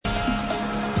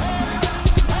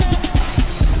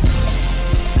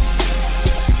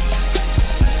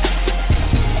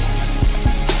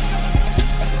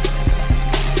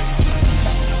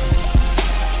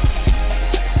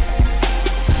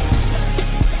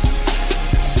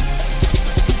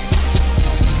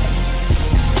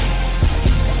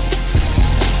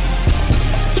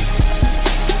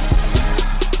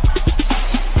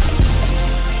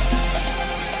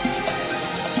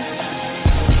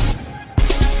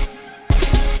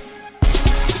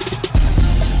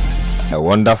A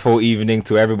wonderful evening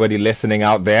to everybody listening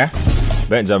out there.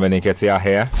 Benjamin Nketia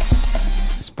here.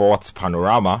 Sports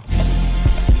Panorama.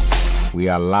 We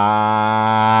are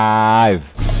live.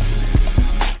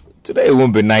 Today it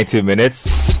won't be 90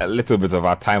 minutes. A little bit of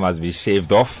our time has been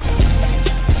shaved off.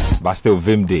 But still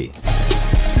Vim Day.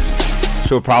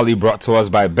 Show proudly brought to us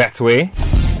by Betway.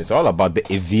 It's all about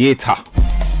the aviator.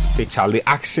 Say Charlie,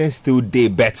 action still day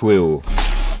Betway.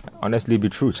 Honestly be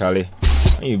true, Charlie.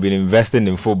 You've been investing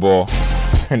in football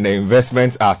and the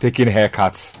investments are taking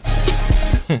haircuts.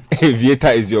 Aviator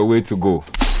is your way to go.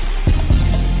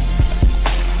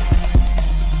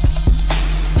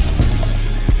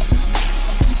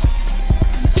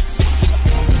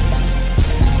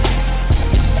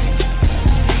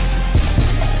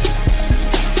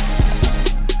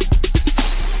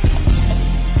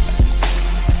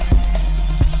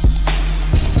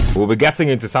 We'll be getting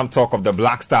into some talk of the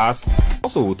Black Stars.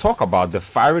 Also, we'll talk about the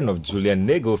firing of Julian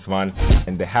Nagelsmann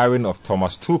and the hiring of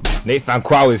Thomas Tuchel. Nathan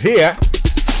Kwao is here.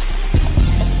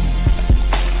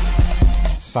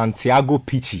 Santiago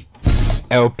Pichi.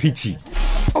 El Pichi.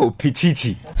 Oh,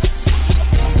 Pichichi.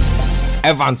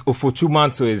 Evans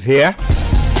Ofochumanso is here.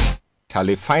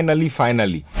 Charlie,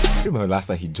 finally. Remember last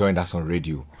time he joined us on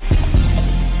radio.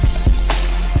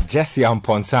 Jesse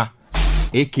Amponsa,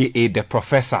 a.k.a. The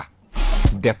Professor.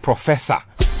 The Professor.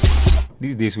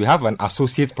 These days we have an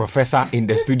associate professor in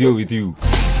the studio with you.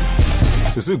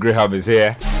 Susu Graham is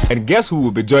here. And guess who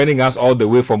will be joining us all the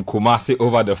way from Kumasi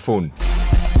over the phone?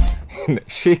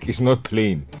 Sheikh is not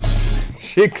playing.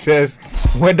 Sheikh says,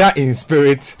 whether in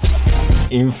spirit,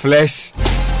 in flesh,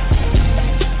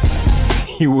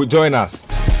 he will join us.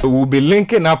 We'll be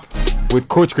linking up with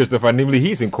Coach Christopher Nimley.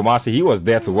 He's in Kumasi. He was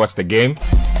there to watch the game.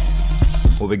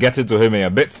 We'll be getting to him in a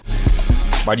bit.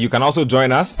 But you can also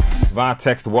join us via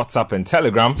text, WhatsApp, and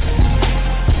Telegram.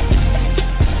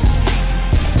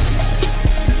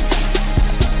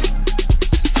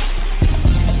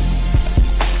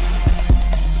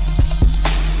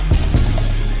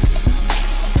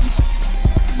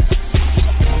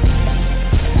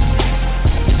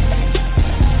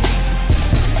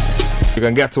 You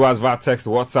can get to us via text,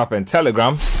 WhatsApp, and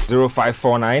Telegram.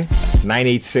 0549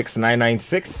 986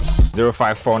 996.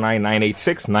 0549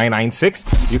 986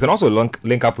 996. You can also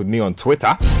link up with me on Twitter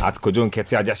at Kojo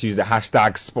Nketia. Just use the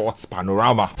hashtag Sports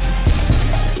Panorama.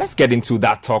 Let's get into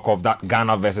that talk of that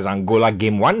Ghana versus Angola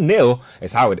game. 1-0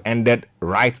 is how it ended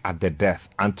right at the death.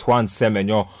 Antoine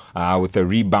Semenyo with a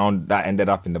rebound that ended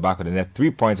up in the back of the net.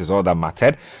 3 points is all that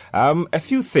mattered. A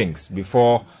few things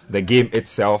before the game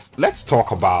itself. Let's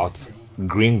talk about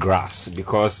green grass,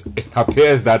 because it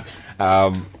appears that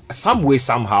some way,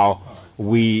 somehow,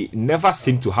 we never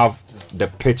seem to have the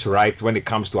pitch right when it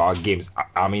comes to our games.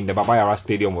 I mean, the Baba Yara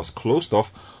Stadium was closed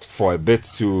off for a bit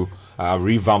to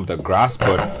revamp the grass,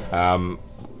 but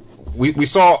we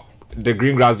saw the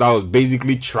green grass that was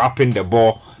basically trapping the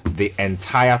ball the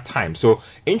entire time. So,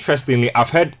 interestingly, I've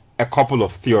heard a couple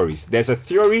of theories. There's a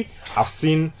theory I've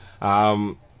seen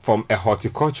from a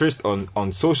horticulturist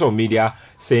on social media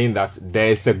saying that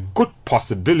there's a good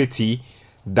possibility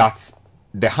that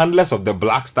the handlers of the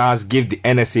Black Stars gave the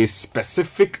NSA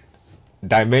specific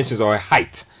dimensions or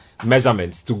height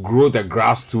measurements to grow the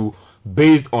grass to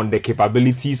based on the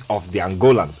capabilities of the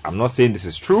Angolans. I'm not saying this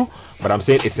is true, but I'm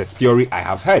saying it's a theory I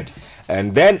have heard.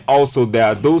 And then also there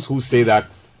are those who say that,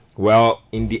 well,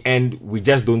 in the end, we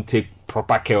just don't take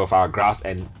proper care of our grass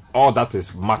and all that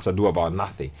is much ado about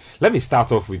nothing. Let me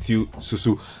start off with you,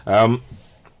 Susu.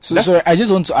 Sorry, I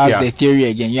just want to ask the theory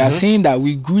again. You are saying that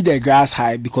we grew the grass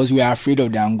high because we are afraid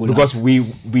of the Angolans. Because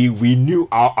we knew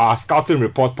our scouting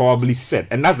report probably said,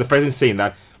 and that's the person saying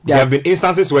that there have been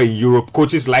instances where in Europe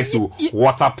coaches like to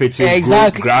water pitches, grow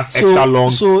grass extra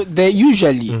long. So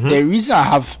usually the reason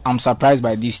I'm surprised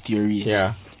by this theory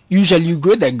is usually you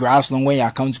grow the grass long when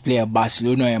you come to play a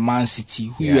Barcelona or a Man City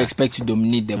who you expect to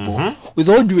dominate the ball. With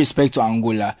all due respect to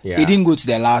Angola, they didn't go to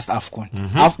the last AFCON.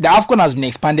 The AFCON has been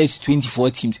expanded to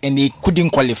 24 teams and they couldn't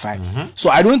qualify. So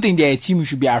I don't think they're a team you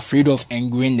should be afraid of and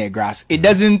growing the grass. It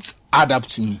doesn't add up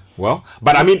to me. Well,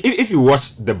 but I mean, if you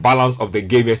watched the balance of the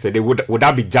game yesterday, would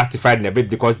that be justified in a bit?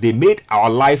 Because they made our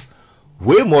life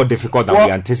way more difficult than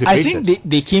we anticipated. I think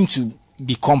they came to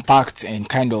be compact and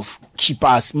kind of keep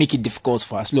us, make it difficult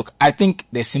for us. Look, I think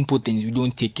the simple things, we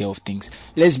don't take care of things.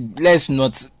 Let's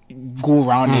not go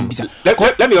around and be...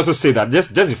 Let me also say that,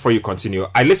 just before you continue,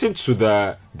 I listened to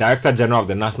the Director General of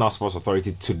the National Sports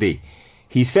Authority today.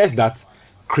 He says that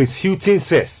Chris Hughton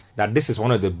says that this is one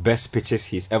of the best pitches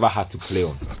he's ever had to play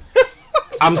on.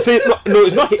 I'm saying no,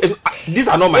 it's not. These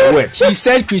are not my words. He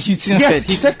said Chris Hughton yes,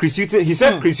 said. He said Chris Hughton. He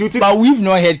said Chris Hughton. But we've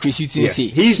not heard Chris Hughton say.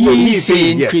 He's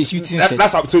saying yes. Chris Hughton said.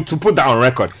 That's how, to put that on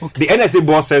record. Okay. The NSA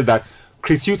boss says that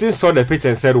Chris Hughton saw the pitch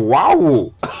and said,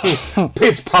 "Wow,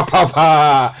 pitch,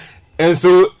 pa." And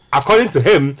so, according to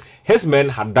him, his men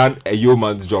had done a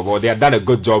yeoman's job, or they had done a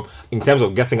good job in terms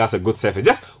of getting us a good surface.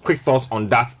 Just quick thoughts on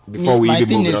that before we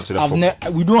even move on to the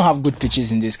football. We don't have good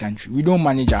pitches in this country. We don't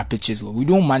manage our pitches well. We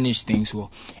don't manage things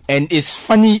well. And it's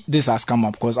funny this has come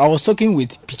up because I was talking with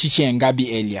Pichichi and Gabi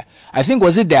earlier. I think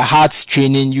was it the Hearts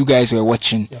training you guys were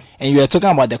watching, and you were talking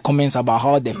about the comments about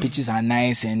how the pitches are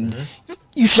nice, and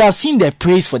you should have seen the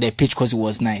praise for the pitch because it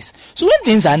was nice. So when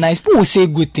things are nice, people will say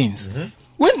good things.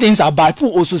 When things are bad,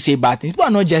 people also say bad things. People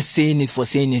are not just saying it for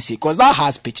saying it. Because that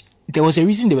Hearts pitch, there was a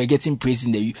reason they were getting praise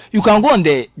in the. You can go on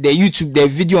the YouTube, the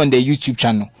video on the YouTube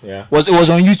channel. Yeah. It was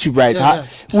on YouTube, right?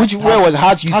 Where was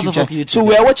Hearts YouTube channel? YouTube, so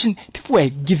we were watching. People were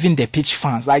giving the pitch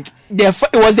fans like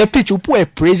it was the pitch. People were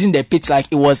praising the pitch like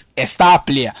it was a star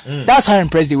player. That's how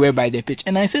impressed they were by the pitch.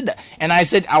 And I said that. And I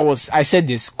said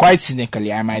this quite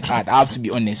cynically. I might add. I have to be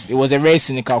honest. It was a very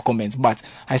cynical comment, but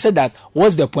I said that.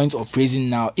 What's the point of praising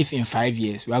now if in 5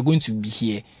 years we are going to be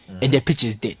here and the pitch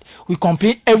is dead? We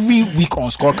complain every week on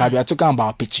Scorecard. We are talking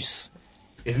about pitches.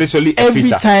 It's literally every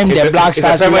time the Black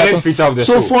Stars. Feature of the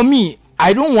so show. For me,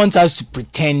 I don't want us to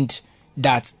pretend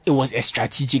that it was a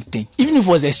strategic thing. Even if it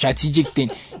was a strategic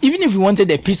thing, even if we wanted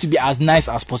the pitch to be as nice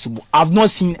as possible, I've not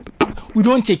seen. We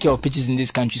don't take care of pitches in this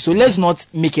country, so let's not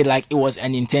make it like it was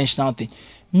an intentional thing.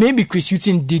 Maybe Chris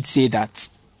Hughton did say that.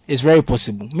 It's very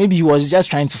possible. Maybe he was just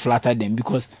trying to flatter them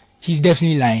because he's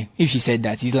definitely lying. If he said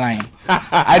that, he's lying.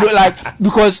 I don't like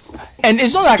because, and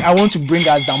it's not like I want to bring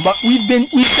us down, but we've done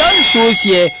shows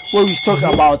here where we talk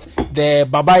about the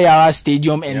Baba Yara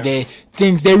Stadium and the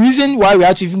things. The reason why we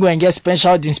had to even go and get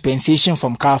special dispensation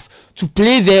from CAF to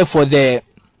play there for the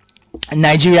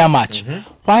Nigeria match.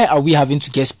 Why are we having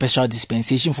to get special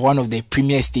dispensation for one of the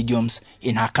premier stadiums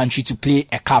in our country to play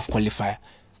a CAF qualifier?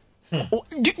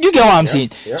 Do you get what I'm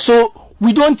saying? Yeah. So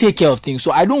we don't take care of things.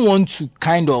 So I don't want to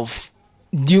kind of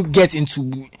get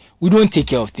into. We don't take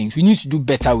care of things. We need to do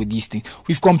better with these things.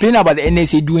 We've complained about the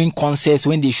NSA doing concerts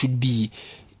when they should be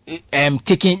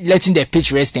letting the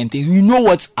pitch rest and things. We know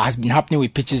what has been happening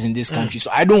with pitches in this country. So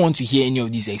I don't want to hear any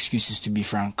of these excuses, to be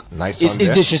frank. It's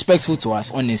disrespectful to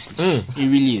us, honestly. It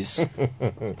really is.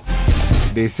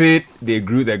 They said they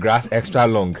grew the grass extra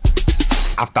long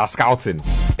after scouting.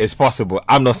 It's possible.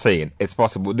 I'm not saying it's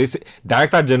possible. This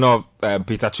Director General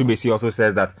Peter Chumesi also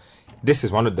says that this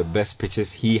is one of the best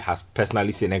pitches he has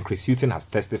personally seen, and Chris Hughton has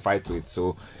testified to it.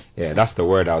 So yeah, that's the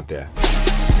word out there.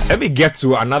 Let me get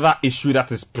to another issue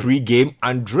that is pre-game.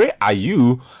 Andre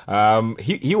Ayew,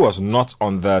 he was not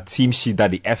on the team sheet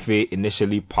that the FA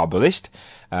initially published.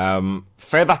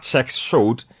 Further checks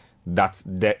showed that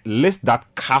the list that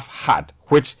CAF had,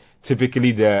 which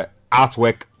typically the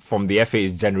artwork from the FA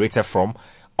is generated from,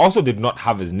 also did not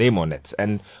have his name on it.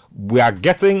 And I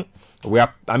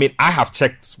have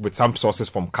checked with some sources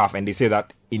from CAF, and they say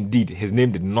that indeed his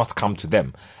name did not come to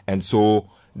them. And so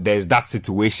there's that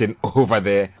situation over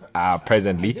there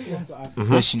presently. I want to ask a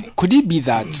question. Could it be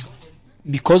that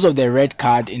because of the red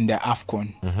card in the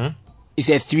AFCON, it's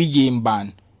a 3-game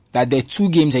ban, that there are 2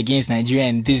 games against Nigeria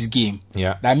in this game,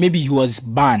 that maybe he was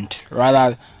banned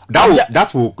rather?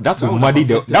 That will muddy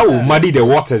the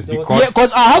waters,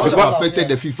 because I have to affected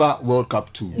the FIFA World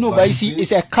Cup too. No, but you see,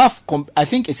 it's a CAF. I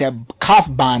think it's a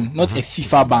CAF ban, not a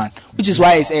FIFA ban, which is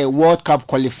why it's a World Cup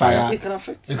qualifier. It can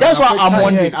affect. That's what I'm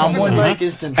wondering. And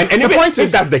anyway,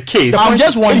 if that's the case, I'm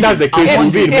just wondering. If that's the case,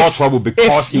 we'll be in more trouble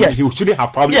because he shouldn't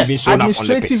have probably been shown up on the pitch.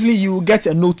 Administratively, you will get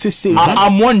a notice saying.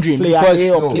 I'm wondering because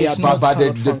but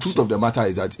the truth of the matter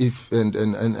is that if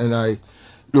and I.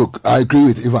 Look, I agree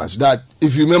with Evans that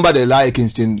if you remember the Lai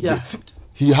Kingston,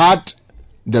 he had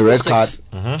the red card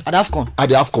at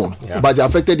AFCON. But it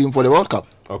affected him for the World Cup.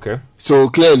 Okay. So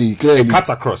clearly, it cuts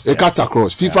across. It cuts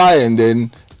across. FIFA and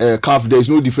then CAF. There is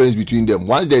no difference between them.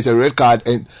 Once there is a red card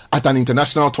and at an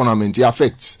international tournament, it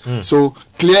affects. So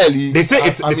clearly, they say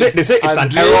it's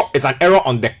an error. It's an error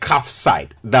on the CAF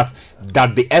side that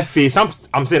the FA.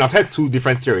 I'm saying I've heard 2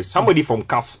 different theories. Somebody from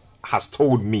CAF has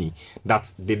told me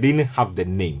that they didn't have the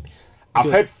name.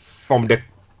 I've heard from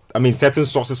certain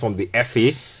sources from the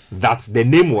FA that the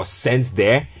name was sent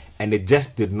there and it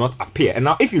just did not appear. And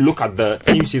now if you look at the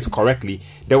team sheets correctly,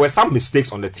 there were some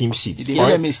mistakes on the team sheets. They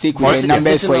made a mistake with the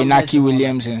numbers for Inaki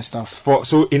Williams and stuff.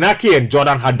 So Inaki and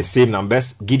Jordan had the same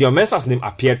numbers. Gideon Mensah's name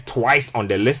appeared twice on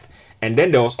the list, and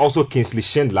then there was also Kingsley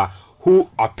Schindler, who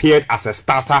appeared as a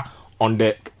starter on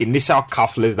the initial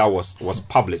CAF list that was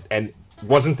published. And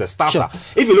wasn't a starter.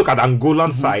 If you look at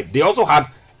Angolan side, they also had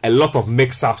a lot of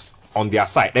mix-ups on their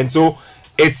side, and so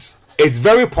it's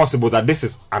very possible that this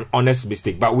is an honest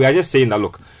mistake. But we are just saying that,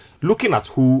 looking at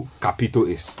who Capito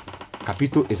is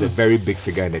a very big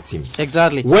figure in the team.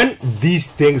 Exactly. When these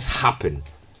things happen,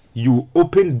 you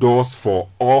open doors for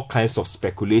all kinds of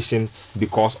speculation,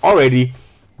 because already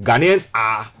Ghanaians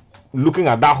are looking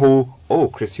at that whole,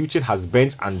 Chris Hughton has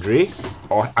benched Andre,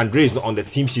 or Andre is not on the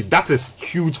team sheet. That is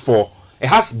huge it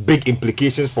has big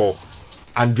implications for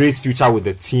Andre's future with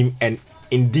the team, and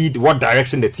indeed what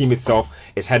direction the team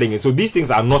itself is heading in. So these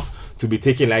things are not to be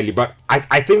taken lightly, but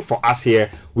I think for us here,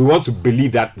 we want to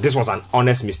believe that this was an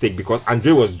honest mistake, because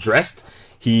Andre was dressed,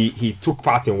 he took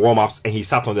part in warm-ups, and he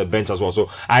sat on the bench as well. So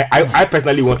I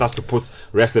personally want us to put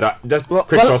rest to that. Just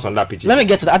quick thoughts on that, PG. Let me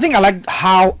get to that. I think I like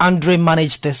how Andre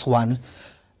managed this one.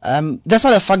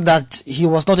 Despite the fact that he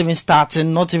was not even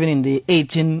starting, not even in the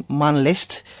 18-man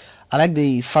list, I like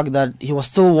the fact that he was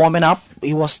still warming up.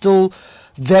 He was still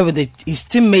there with his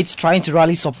teammates, trying to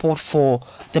rally support for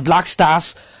the Black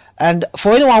Stars. And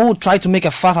for anyone who tried to make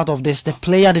a fuss out of this, the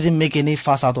player didn't make any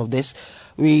fuss out of this.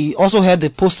 We also heard the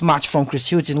post-match from Chris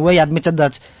Hughton, where he admitted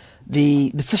that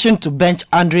the decision to bench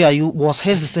Andre Ayew was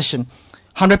his decision,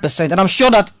 100%. And I'm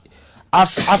sure that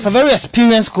as a very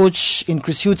experienced coach in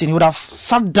Chris Hughton, he would have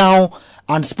sat down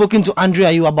and spoken to Andre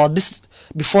Ayew about this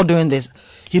before doing this.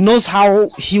 He knows how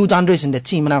huge Andre is in the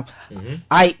team. Now,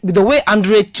 the way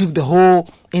Andre took the whole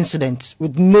incident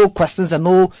with no questions and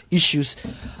no issues,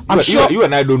 I'm sure you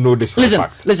and I don't know this for a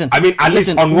fact. Listen. I mean, at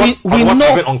least on what's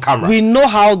happened on camera. We know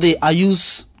how the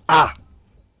Ayus are.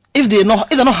 If they're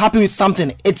not happy with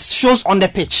something, it shows on the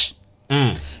pitch.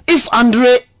 If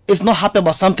Andre is not happy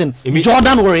about something,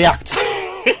 Jordan will react.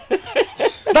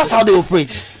 That's how they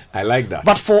operate. I like that.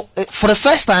 But for the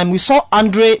first time, we saw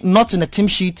Andre not in the team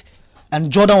sheet, and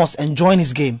Jordan was enjoying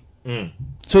his game.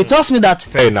 So it tells me that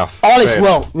fair enough. All is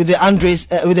well with the Andres,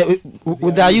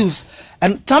 with their use.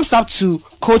 And thumbs up to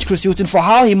Coach Chris Hughton for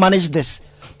how he managed this.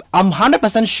 I'm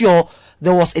 100% sure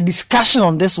there was a discussion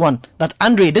on this one, that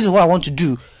Andre, this is what I want to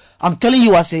do. I'm telling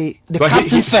you as the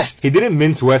captain first. He didn't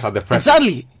mince words at the press.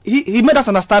 Exactly. He made us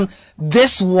understand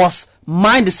this was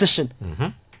my decision.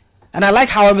 And I like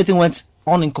how everything went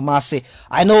on in Kumasi.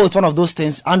 I know it's one of those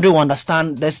things Andre will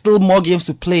understand. There's still more games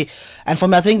to play, and for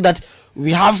me, I think that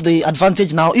we have the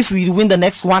advantage now. If we win the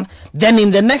next one, then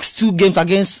in the next 2 games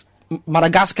against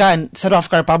Madagascar and South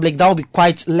African Republic, that will be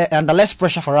quite under less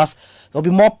pressure for us. There'll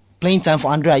be more playing time for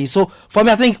Andre Ayew. So for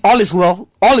me, I think all is well.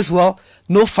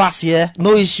 No fuss here,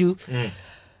 no issue.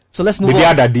 So let's move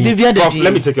on. Let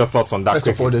me take your thoughts on that. First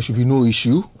of all, there should be no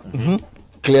issue.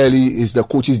 Clearly, it's the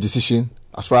coach's decision.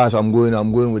 As far as I'm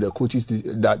going with the coach's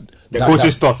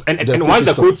coach's thoughts. And once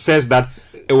the coach says that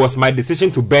it was my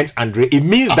decision to bench Andre, it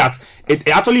means that it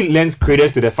actually lends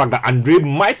credence to the fact that Andre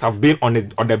might have been on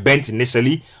the bench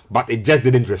initially, but it just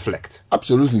didn't reflect.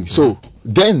 Absolutely. So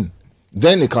then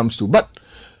it comes to, but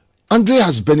Andre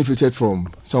has benefited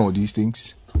from some of these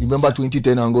things. Remember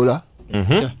 2010 Angola?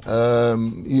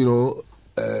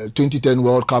 2010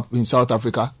 World Cup in South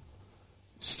Africa.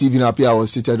 Stephen Appiah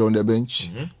was seated on the bench.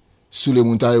 Sule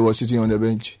Muntari was sitting on the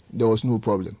bench. There was no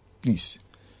problem. Please.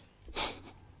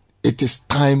 It is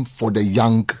time for the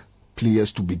young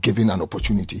players to be given an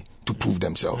opportunity to prove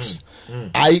themselves.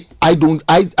 I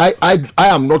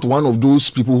am not one of those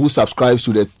people who subscribes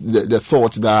to the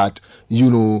thought that,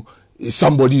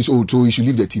 somebody is old, so he should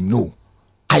leave the team. No.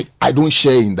 I don't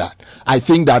share in that. I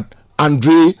think that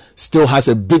Andre still has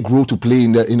a big role to play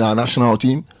in our national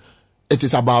team. It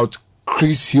is about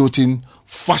Chris Hughton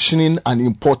fashioning an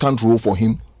important role for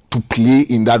him to play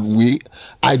in that way.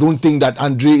 I don't think that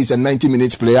Andre is a 90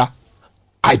 minutes player.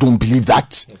 I don't believe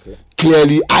that. Okay.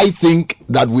 Clearly, I think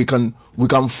that we can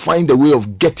find a way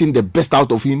of getting the best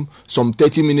out of him. Some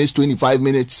 30 minutes, 25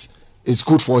 minutes is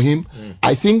good for him.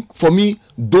 I think for me,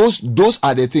 those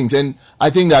are the things. And I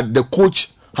think that the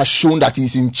coach has shown that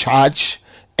he's in charge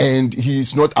and he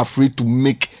is not afraid to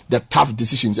make the tough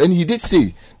decisions. And he did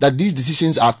say that these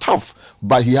decisions are tough,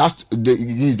 but he's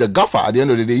the gaffer at the end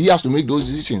of the day. He has to make those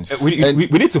decisions. We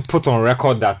need to put on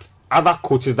record that other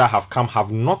coaches that have come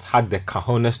have not had the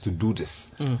cojones to do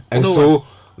this. And so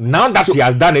now that he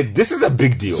has done it, this is a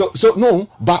big deal.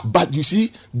 But you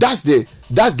see, that's the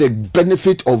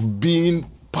benefit of being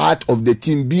part of the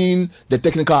team, being the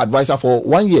technical advisor for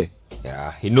 1 year.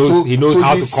 Yeah, he knows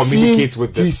how to communicate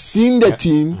with them. He's seen the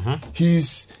team.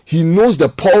 He knows the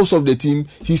pulse of the team.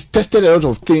 He's tested a lot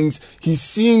of things. He's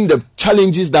seen the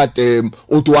challenges that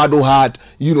Otuado had.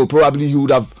 Probably he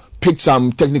would have picked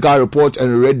some technical reports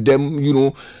and read them.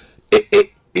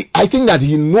 I think that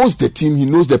he knows the team, he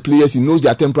knows the players, he knows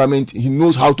their temperament, he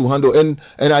knows how to handle. And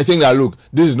I think that, look,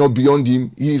 this is not beyond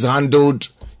him. He's handled,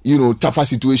 tougher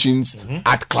situations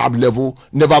at club level.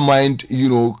 Never mind,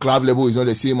 club level is not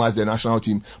the same as the national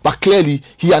team. But clearly,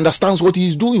 he understands what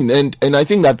he's doing. And I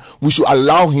think that we should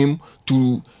allow him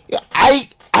to... I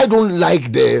don't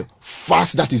like the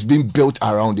fuss that is being built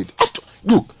around it.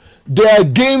 Look, there are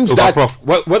games that... Prof,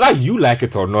 whether you like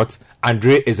it or not,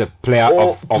 Andre is a player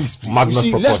of magnus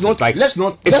proportions.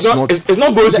 It's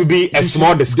not going to be a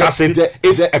small discussion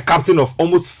if a captain of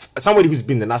somebody who's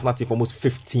been in the national team for almost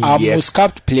 15 years. Most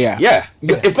capped player. Yeah.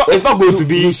 It's not going to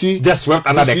be just swept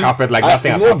under the carpet like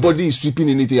nothing has happened. Nobody is sweeping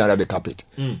anything under the carpet.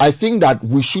 I think that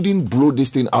we shouldn't blow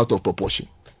this thing out of proportion.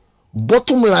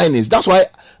 Bottom line is, that's why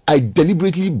I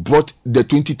deliberately brought the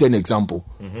 2010 example.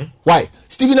 Why?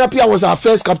 Stephen Appiah was our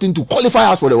first captain to qualify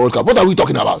us for the World Cup. What are we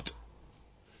talking about?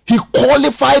 He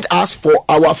qualified us for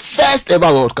our first ever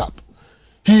World Cup.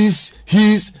 He's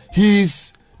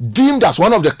deemed as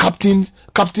one of the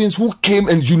captains who came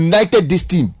and united this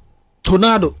team.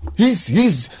 Tornado. He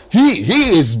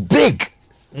is big.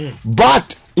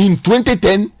 But in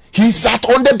 2010, he sat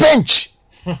on the bench.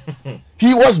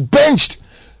 He was benched.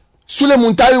 Sule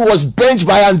Muntari was benched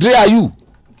by Andre Ayew.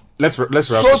 Let's wrap.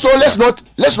 So let's not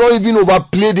even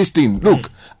overplay this thing. Look,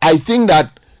 I think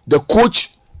that the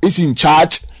coach is in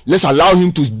charge. Let's allow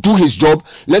him to do his job.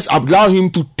 Let's allow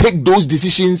him to take those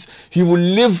decisions. He will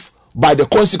live by the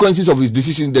consequences of his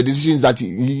decisions, the decisions that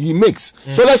he makes.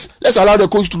 So let's allow the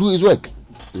coach to do his work.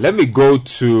 Let me go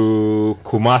to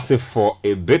Kumasi for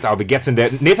a bit. I'll be getting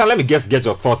there. Nathan, let me just get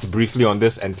your thoughts briefly on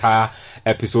this entire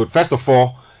episode. First of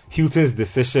all, Hilton's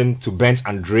decision to bench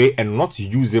Andre and not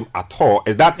use him at all,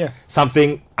 is that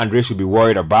something Andre should be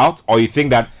worried about, or you think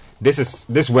that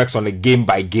this works on a game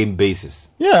by game basis?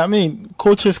 Yeah, I mean,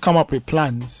 coaches come up with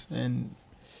plans, and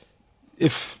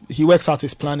if he works out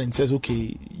his plan and says,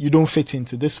 okay, you don't fit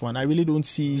into this one, I really don't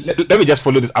see... Let me just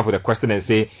follow this up with a question and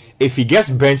say, if he gets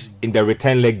benched in the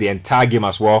return leg the entire game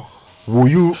as well, will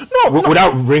you... Would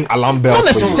that ring alarm bells?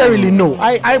 Not necessarily, no.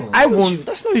 I won't...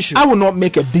 That's no issue. I will not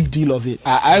make a big deal of it.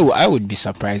 I would be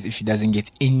surprised if he doesn't get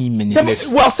any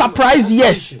minutes. Well, surprised,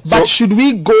 yes. But should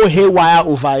we go haywire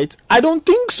over it? I don't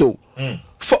think so.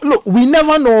 Look, we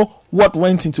never know what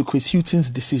went into Chris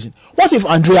Hughton's decision. What if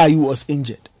Andre Ayew was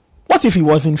injured? What if he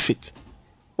wasn't fit?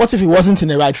 What if he wasn't in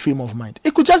the right frame of mind?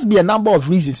 It could just be a number of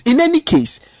reasons. In any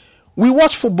case, we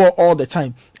watch football all the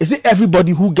time. Is it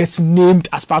everybody who gets named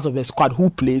as part of a squad who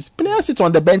plays? Players sit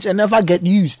on the bench and never get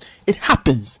used. It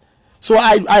happens. So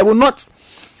I will not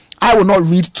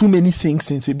read too many things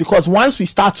into it, because once we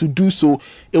start to do so,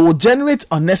 it will generate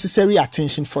unnecessary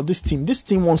attention for this team. This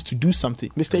team wants to do something.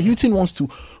 Mr. Houghton wants to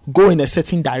go in a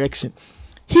certain direction.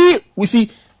 We see,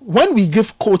 when we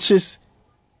give coaches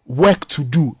work to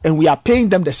do and we are paying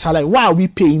them the salary, why are we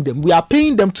paying them? We are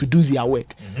paying them to do their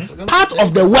work. Part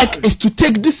of the work is to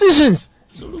take decisions.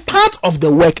 Part of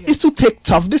the work is to take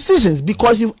tough decisions,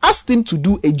 because you've asked him to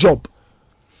do a job.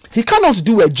 He cannot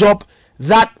do a job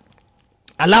that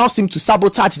allows him to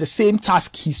sabotage the same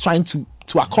task he's trying to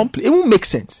accomplish. It won't make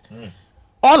sense.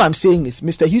 All I'm saying is,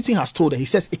 Mr. Houghton has told her, he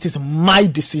says, it is my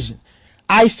decision.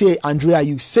 I say, Andrea,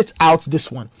 you sit out this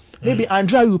one. Maybe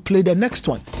Andrea will play the next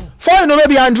one. For you know,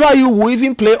 maybe Andrea you will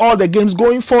even play all the games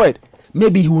going forward.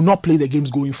 Maybe he will not play the games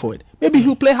going forward. Maybe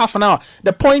he'll play half an hour.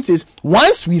 The point is,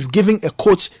 once we've given a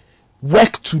coach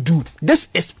work to do, this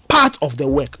is part of the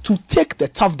work, to take the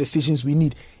tough decisions we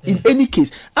need. In any case,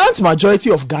 aren't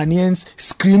majority of Ghanaians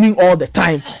screaming all the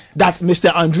time that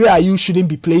Mr. Andre Ayew shouldn't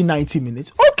be playing 90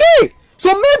 minutes? Okay, so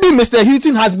maybe Mr.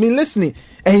 Houghton has been listening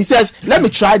and he says, let me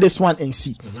try this one and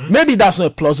see. Maybe that's not a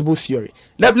plausible theory.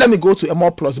 Let me go to a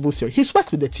more plausible theory. He's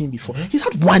worked with the team before. He's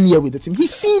had 1 year with the team.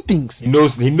 He's seen things. He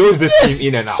knows this team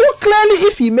in and out. So clearly,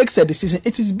 if he makes a decision,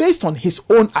 it is based on his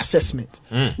own assessment.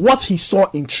 What he saw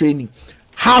in training,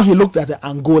 how he looked at the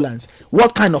Angolans,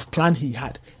 what kind of plan he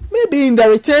had. Maybe in the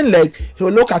return leg, he'll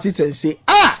look at it and say,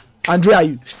 Andrea,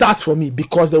 you start for me,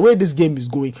 because the way this game is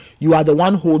going, you are the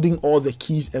one holding all the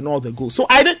keys and all the goals. So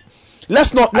I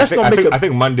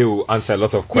think Monday will answer a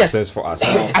lot of questions for us.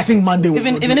 I think Monday will.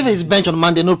 Even if he's bench on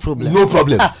Monday, no problem. No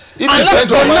problem. Ronaldo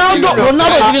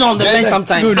is even on the bench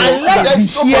sometimes.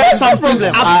 Here's something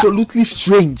absolutely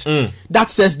strange that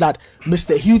says that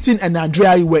Mr. Houghton and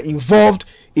Andrea were involved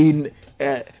in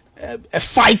a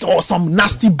fight or some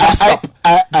nasty bust up.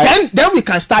 Then we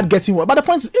can start getting one. But the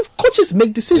point is, if coaches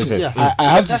make decisions, I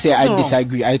have to say I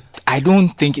disagree. I don't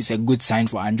think it's a good sign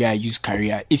for Andre Ayew's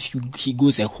career if he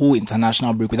goes a whole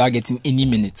international break without getting any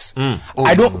minutes.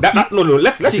 I don't.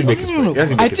 Let's make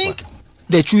it. I think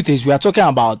the truth is, we are talking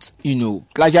about,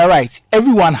 like you're right,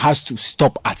 everyone has to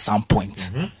stop at some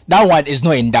point. Mm-hmm. That one is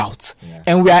not in doubt. Yeah.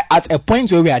 And we are at a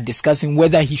point where we are discussing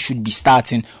whether he should be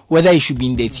starting, whether he should be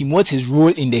in the team, what his role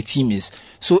in the team is.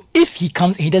 So if he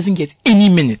comes and he doesn't get any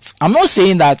minutes, I'm not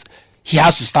saying that he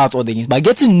has to start all the games, but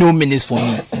getting no minutes for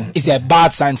me is a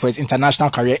bad sign for his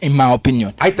international career, in my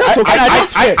opinion. I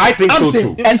think so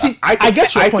too. And see, I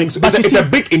get your point, so. But it's a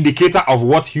big indicator of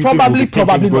what Houghton will be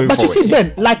thinking going But forward. You see,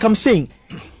 Ben, like I'm saying,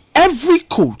 every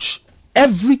coach,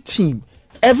 every team,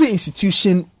 every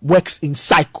institution works in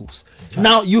cycles. Yeah.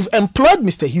 Now, you've employed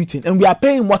Mr. Houghton, and we are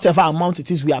paying whatever amount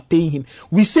it is we are paying him.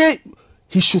 We say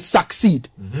he should succeed.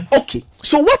 Mm-hmm. Okay,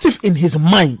 so what if in his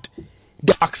mind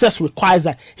the success requires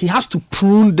that he has to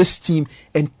prune this team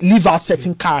and leave out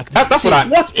certain characters? That's what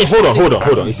hold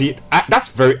on. You see, that's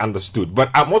very understood. But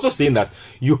I'm also saying that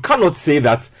you cannot say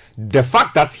that the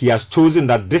fact that he has chosen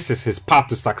that this is his path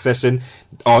to succession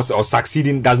or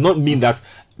succeeding does not mean that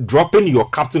dropping your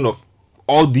captain of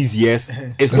all these years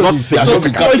is not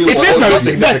significant. Hold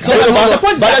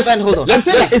on. I'm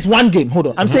saying it's one game. Hold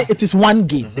on. I'm saying it is one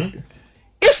game. Mm-hmm.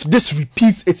 If this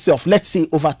repeats itself, let's say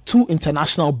over 3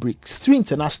 international breaks, then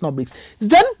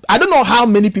I don't know how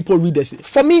many people read this.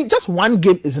 For me, just one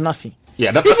game is nothing. Yeah,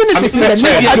 even if it's in the next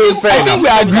game, I think we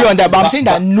agree on that. But I'm saying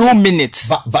that no minutes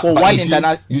for one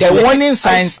international. The warning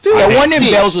signs, the warning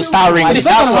bells will start ringing. It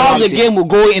depends on how the game will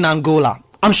go in Angola.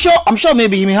 I'm sure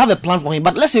maybe he may have a plan for him,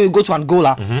 but let's say we go to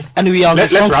Angola and we are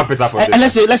let's wrap it up. And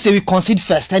let's say we concede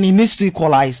first and he needs to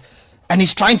equalize and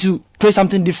he's trying to create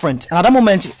something different. And at that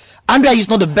moment, Andrea is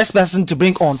not the best person to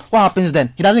bring on. What happens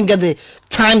then? He doesn't get the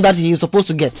time that he is supposed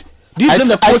to get. Do you I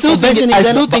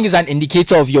still think it's an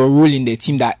indicator of your role in the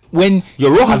team, that when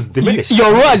your role has diminished. No,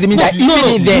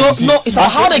 it's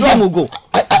how the game will go.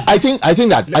 I think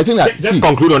that. Let's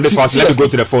conclude on this part. Let me go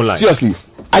to the phone line. Seriously,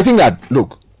 I think that.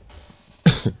 Look,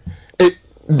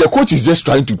 the coach is just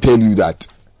trying to tell you that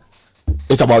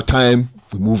it's about time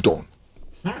we moved on.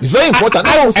 It's very important.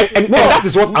 That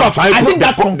is what I'm trying to. I think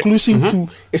that conclusion too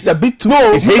is a bit too.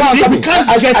 No, we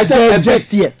can't get there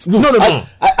just yet. No.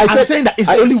 I'm saying that it's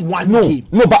only one game.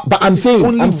 No, but I'm saying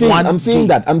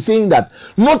that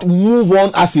not move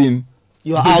on as in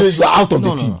you're out of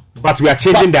the team. But we are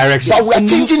changing direction. But we are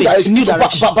changing direction.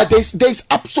 But there's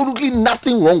absolutely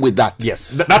nothing wrong with that.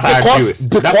 Yes, I agree with.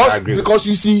 Because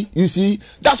you see,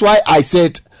 that's why I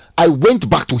said I went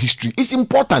back to history. It's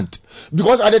important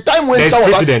because at the time when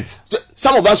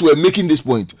some of us were making this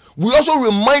point, we also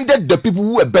reminded the people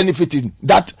who were benefiting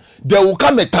that there will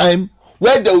come a time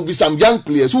where there will be some young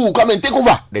players who will come and take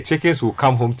over. The chickens will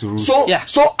come home to roost.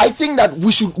 So I think that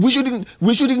we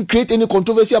shouldn't create any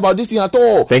controversy about this thing at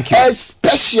all. Thank you.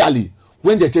 Especially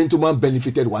when the gentleman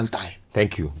benefited one time.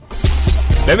 Thank you.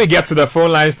 Let me get to the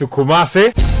phone lines to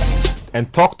Kumasi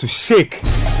and talk to Sheikh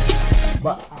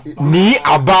Ni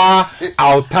Aba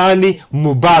Altani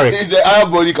Mubarak. Is the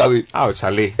Arab body coming? Oh,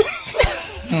 Charlie.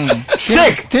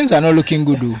 Sheikh, things are not looking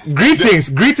good. Greetings,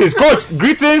 coach.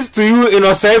 Greetings to you in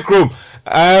Osei Chrome.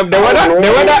 The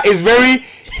weather is very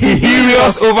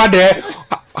hilarious over there.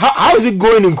 How is it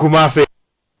going in Kumasi?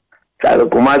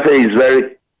 Kumasi is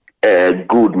very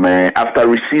good, man. After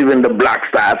receiving the Black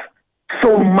Stars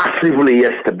so massively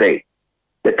yesterday,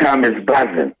 the town is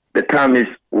buzzing. The town is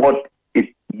what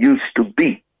it used to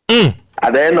be.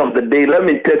 At the end of the day, let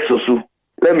me tell Susu,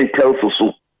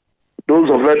 those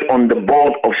of us on the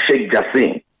board of Sheikh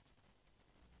Jassim,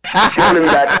 tell him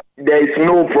that there is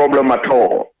no problem at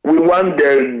all. We want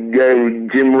the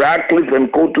Jim Radcliffe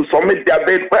and co to submit their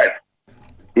bid first.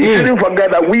 He shouldn't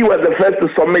forget that we were the first to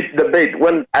submit the bid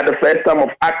when at the first time of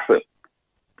access.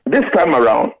 This time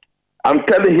around, I'm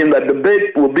telling him that the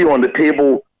bid will be on the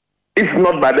table, if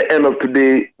not by the end of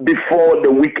today, before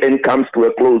the weekend comes to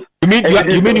a close. You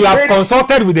mean you have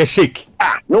consulted with the Sheikh?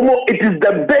 No more. It is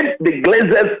the bid the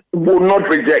Glazers will not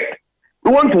reject.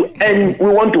 We want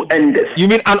to end this. You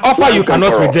mean an offer you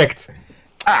cannot reject?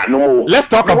 No more. Let's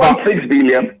talk about 6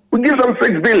 billion. We give them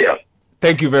 6 billion.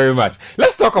 Thank you very much.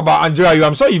 Let's talk about Andrea.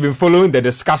 I'm sure you've been following the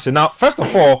discussion. Now, first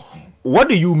of all, what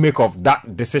do you make of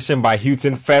that decision by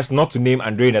Houghton, first not to name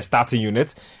Andrea in the starting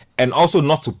unit, and also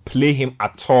not to play him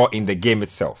at all in the game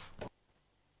itself?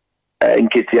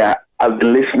 Nketia, I've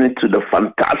been listening to the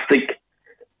fantastic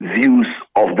views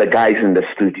of the guys in the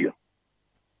studio.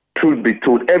 Truth be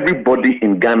told, everybody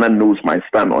in Ghana knows my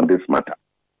stand on this matter.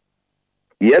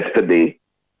 Yesterday,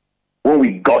 when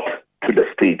we got to the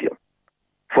stadium,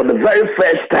 for the very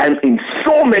first time in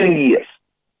so many years,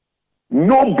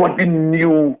 nobody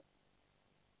knew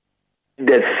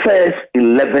the first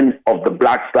 11 of the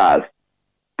Black Stars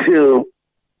till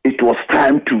it was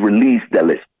time to release the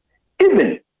list.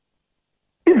 Even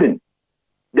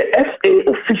the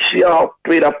FA official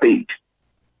Twitter page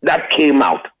that came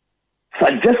out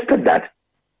suggested that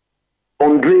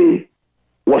Andre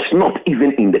was not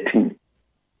even in the team.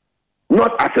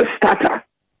 Not as a starter,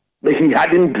 but he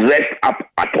hadn't dressed up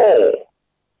at all.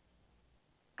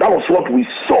 That was what we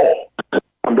saw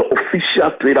on the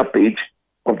official Twitter page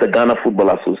of the Ghana Football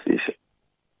Association.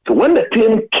 So when the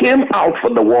team came out for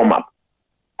the warm-up,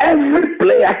 every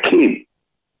player came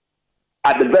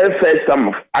at the very first time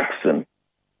of action,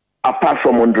 apart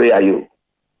from Andre Ayew.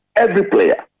 Every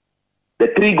player. The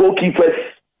 3 goalkeepers.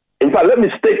 In fact, let me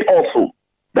state also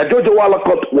that Jojo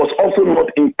Wallacott was also not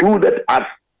included as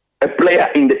a player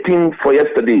in the team for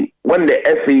yesterday when the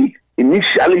FA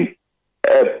initially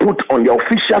put on the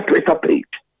official Twitter page.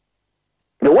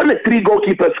 But when the 3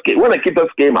 goalkeepers came, when the keepers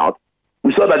came out,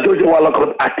 we saw that Jojo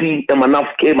Wallacott, Ati, and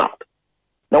Manaf came out.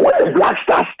 Now, when the Black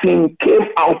Stars team came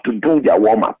out to do their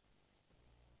warm-up,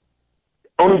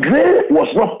 Andre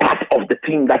was not part of the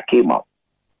team that came out.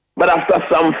 But after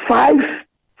some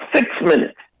 5-6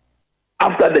 minutes,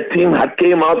 after the team had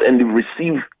came out and they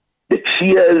received the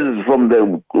cheers from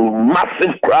the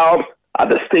massive crowd at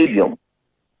the stadium,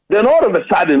 then all of a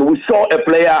sudden we saw a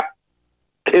player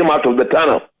came out of the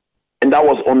tunnel, and that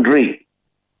was Andre.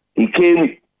 He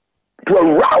came to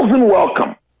a rousing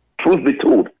welcome. Truth be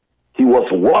told, he was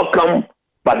welcomed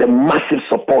by the massive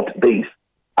support base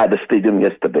at the stadium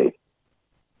yesterday.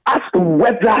 As to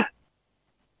whether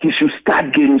he should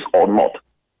start games or not,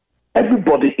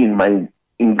 everybody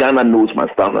in Ghana knows my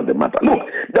stand on the matter. Look,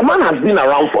 the man has been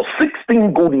around for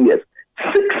 16 good years.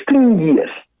 16 years.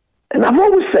 And I've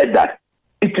always said that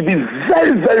it would be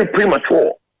very, very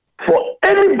premature for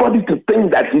anybody to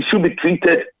think that he should be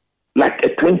treated like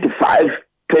a 25,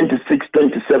 26,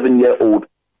 27-year-old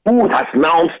who has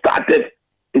now started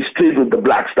his trade with the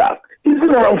Black Stars. He's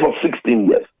been around for 16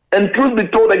 years. And truth be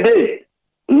told again,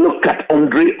 look at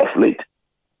Andre of late.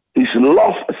 He's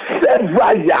lost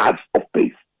several yards of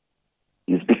pace.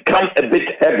 He's become a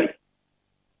bit heavy.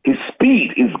 His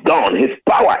speed is gone. His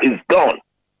power is gone.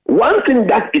 One thing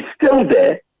that is still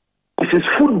there is his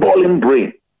footballing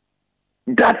brain.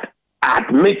 That, I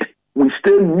admit, we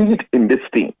still need in this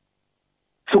team.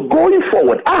 So going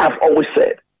forward, I have always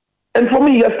said, and for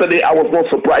me yesterday, I was not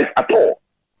surprised at all.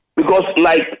 Because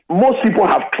like most people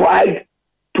have tried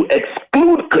to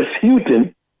exclude Chris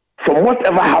Hughton from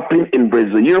whatever happened in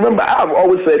Brazil. You remember, I have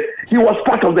always said he was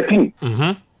part of the team.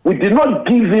 Mm-hmm. We did not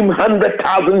give him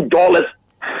 $100,000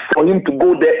 for him to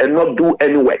go there and not do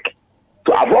any work.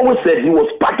 So I've always said he was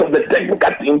part of the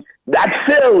technical team that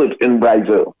failed in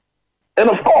Brazil. And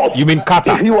of course... You mean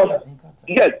Qatar? He was,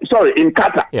 yes, sorry, in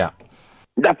Qatar. Yeah.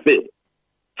 That failed.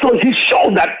 So he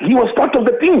showed that he was part of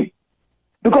the team.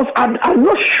 Because I'm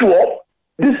not sure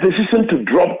this decision to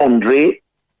drop Andre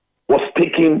was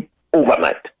taken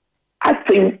overnight. I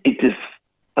think it is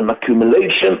an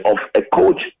accumulation of a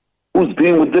coach who's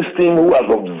been with this team, who has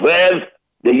observed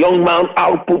the young man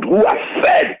output, who has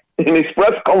said in his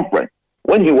press conference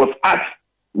when he was asked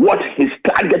what his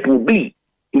target will be.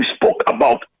 He spoke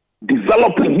about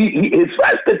developing. His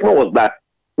first statement was that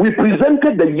we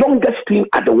presented the youngest team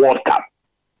at the World Cup.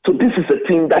 So this is a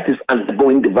team that is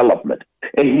undergoing development.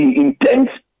 And he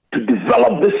intends to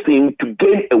develop this team to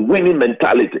gain a winning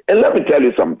mentality. And let me tell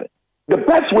you something. The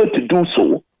best way to do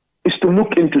so is to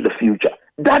look into the future.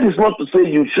 That is not to say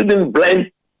you shouldn't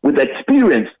blend with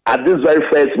experience at this very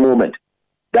first moment.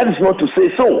 That is not to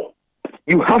say so.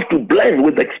 You have to blend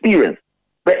with experience.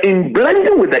 But in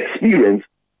blending with experience,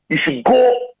 you should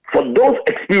go for those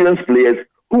experienced players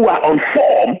who are on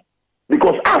form,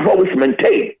 because I've always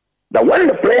maintained that when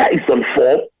the player is on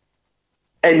form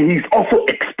and he's also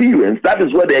experienced, that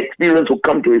is where the experience will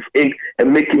come to his aid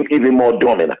and make him even more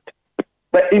dominant.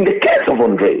 But in the case of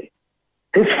Andre,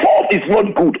 his form is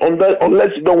not good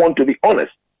unless you don't want to be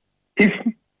honest.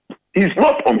 He's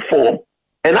not on form,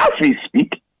 and as we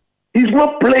speak, he's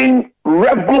not playing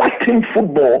regular team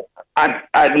football at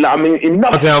enough.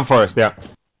 Nottingham Forest, yeah.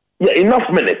 Yeah, enough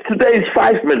minutes. Today is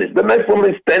 5 minutes. The next one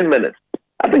is 10 minutes.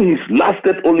 I think he's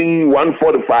lasted only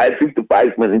 145,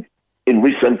 55 minutes in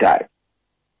recent times.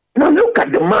 Now look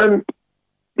at the man.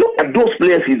 Look at those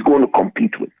players he's going to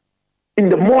compete with. In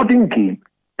the modern game,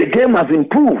 the game has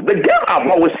improved. The game, I've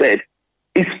always said,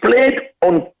 is played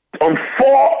on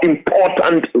 4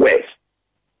 important ways.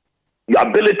 Your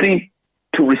ability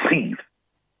to receive,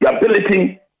 your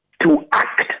ability to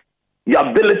act, your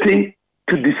ability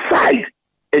to decide,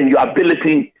 and your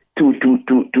ability to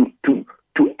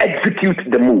execute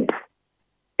the move.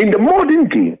 In the modern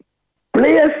game,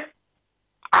 players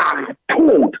are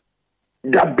told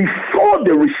that before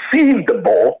they receive the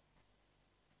ball,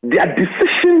 their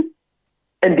decision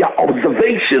and their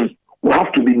observation will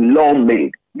have to be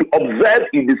law-made. You observe,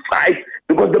 you decide,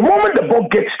 because the moment the ball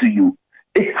gets to you,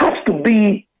 it has to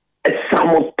be a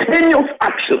simultaneous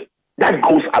action that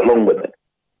goes along with it.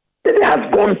 It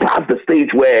has gone past the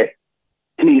stage where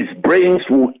his brains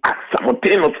will act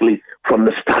simultaneously from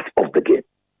the start of the game.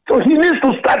 So he needs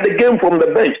to start the game from the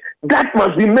bench. That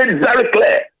must be made very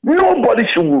clear. Nobody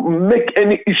should make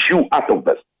any issue out of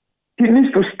this. He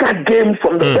needs to start game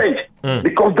from the bench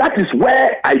because that is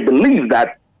where I believe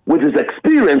that with his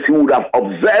experience, he would have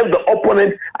observed the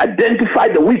opponent,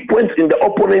 identified the weak points in the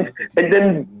opponent, and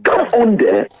then come on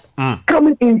there,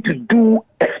 coming in to do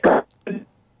extra.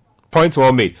 Point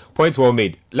well made. Point well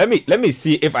made. Let me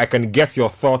see if I can get your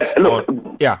thoughts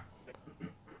on. Yeah.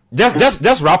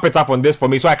 Just wrap it up on this for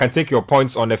me, so I can take your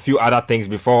points on a few other things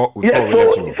before we let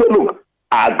you. So look,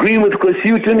 I agree with Chris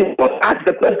Hutton. He was asked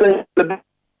the question the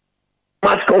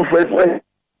match conference when.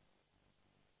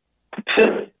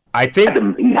 I think,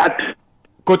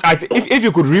 Coach, if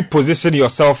you could reposition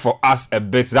yourself for us a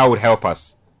bit, that would help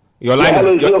us. Your line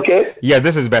is okay. Yeah,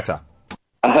 this is better.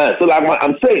 So like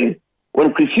I'm saying,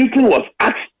 when Chris Hutton was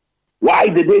asked why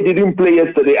they didn't play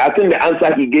yesterday, I think the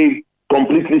answer he gave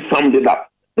completely summed it up.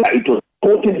 That it was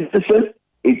coaching decision.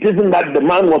 It isn't that the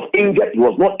man was injured. He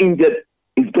was not injured.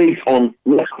 It's based on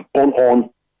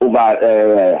over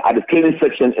at the training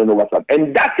section and over that.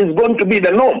 And that is going to be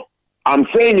the norm. I'm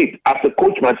saying it as a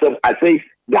coach myself. I say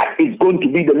that is going to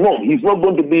be the norm. He's not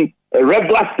going to be a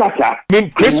regular starter. I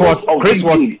mean, Chris was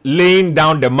laying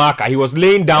down the marker. He was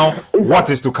laying down what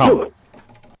is to come. Look,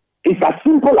 it's as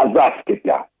simple as that,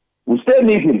 Ketia. We still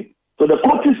need him. So the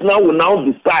coaches now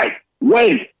will decide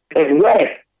when and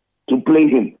where to play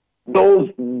him.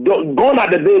 Gone are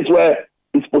the days where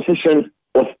his position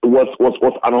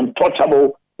was an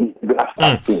untouchable.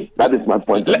 That is my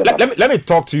point. Let me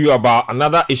talk to you about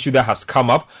another issue that has come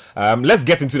up. Let's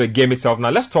get into the game itself now.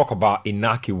 Let's talk about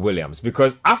Inaki Williams,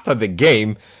 because after the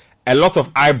game, a lot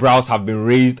of eyebrows have been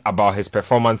raised about his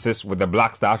performances with the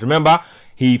Black Stars. Remember,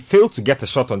 he failed to get a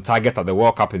shot on target at the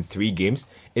World Cup in 3 games.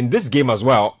 In this game as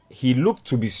well, he looked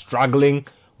to be struggling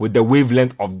with the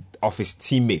wavelength of his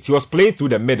teammates. He was playing through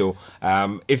the middle,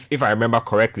 if I remember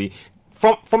correctly.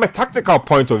 From a tactical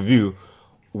point of view,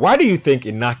 why do you think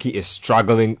Inaki is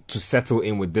struggling to settle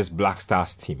in with this Black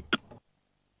Stars team?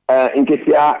 In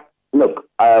Ketia, look,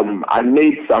 I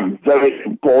made some very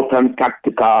important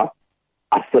tactical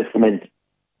assessment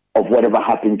of whatever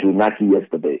happened to Inaki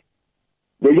yesterday.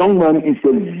 The young man is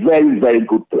a very, very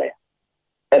good player.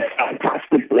 A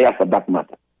fantastic player for that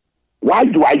matter. Why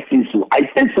do I say so? I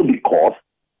say so because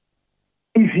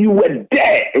if you were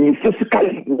there and you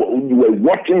physically you were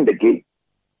watching the game,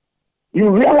 you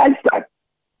realize that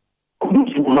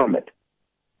Kudus Muhammad,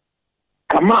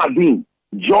 Kamal Dean,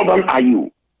 Jordan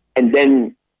Ayew, and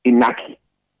then Inaki.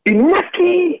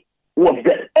 Inaki was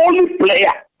the only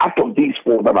player out of these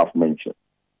 4 that I've mentioned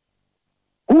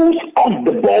whose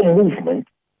off-the-ball movement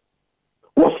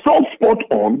was so spot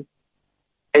on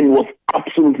and was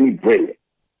absolutely brilliant.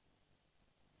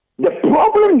 The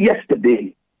problem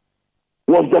yesterday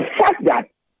was the fact that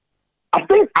I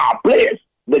think our players,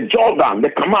 the Jordan, the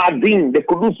Kamal Dean, the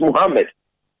Kudus Muhammad,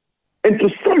 and to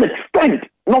some extent,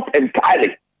 not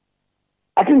entirely,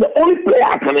 I think the only player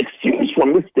I can excuse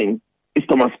from this thing is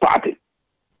Thomas Partey.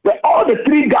 But all the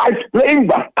 3 guys playing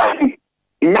behind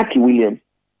Inaki Williams,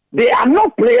 they are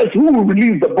not players who will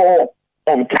release the ball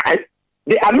on time.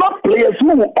 They are not players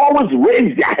who will always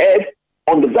raise their head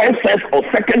on the very first or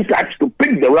second touch to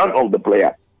pick the run of the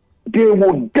player. They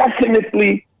will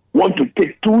definitely want to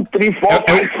take 2, 3, 4,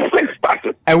 5, 6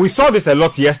 passes. And we saw this a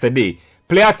lot yesterday.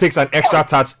 Player takes an extra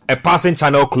touch, a passing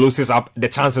channel closes up, the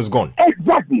chance is gone.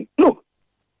 Exactly. Look,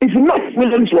 if Inaki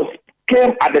Williams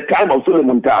came at the time of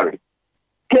Suleiman Tari,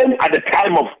 came at the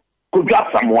time of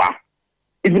Kudrat Samoa,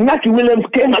 if Inaki Williams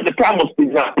came at the time of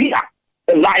Pia,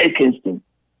 a lie against him,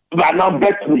 but now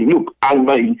bet me, look,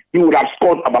 he would have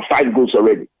scored about 5 goals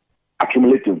already,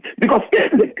 accumulative. Because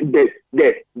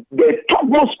the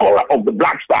topmost scorer of the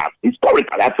Black Stars,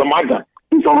 historically, as a matter,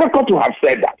 he's on record to have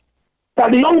said that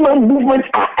the young man's movements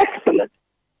are excellent,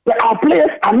 but our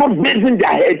players are not raising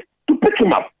their heads to pick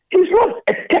him up. He's not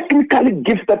a technically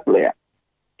gifted player.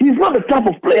 He's not the type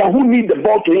of player who needs the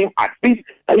ball to him at feet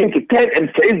and him to turn and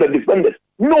face the defenders.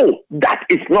 No, that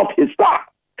is not his style.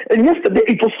 And yesterday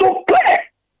it was so clear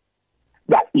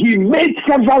that he made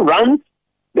several runs.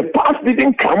 The pass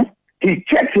didn't come. He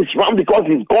checked his run because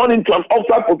he's gone into an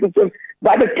offside position.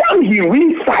 By the time he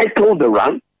recycled the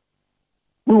run,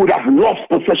 we would have lost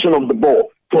possession of the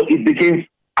ball. So it begins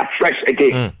afresh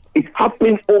again. It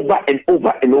happened over and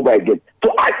over and over again.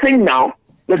 So I think now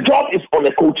the job is on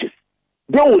the coaches.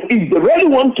 if they really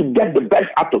want to get the best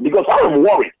out of, because I am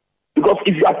worried. Because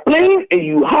if you are playing and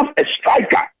you have a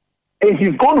striker and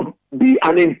he's going to be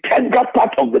an integral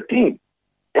part of the team,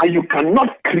 and you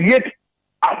cannot create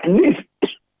at least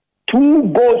 2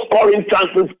 goal scoring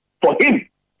chances for him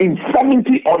in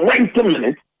 70 or 90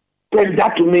 minutes, then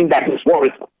that to me that is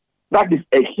worrisome. That is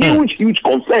a huge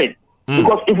concern.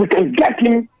 Because if we can get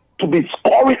him to be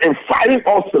scoring and firing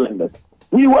all cylinders,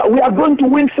 we are going to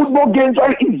win football games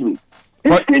very easily.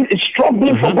 This team is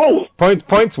struggling for goals.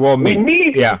 Points well made.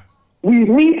 We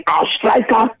need our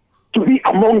striker to be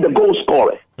among the goal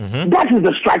scorers. That is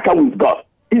the striker we've got.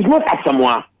 He's not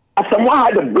Asamoah. Asamoah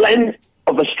had a blend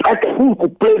of a striker who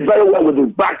could play very well with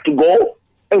his back to goal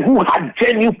and who had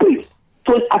genuine pace.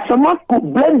 So Asamoah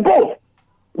could blend both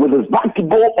with his back to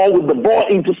goal or with the ball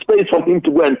into space for him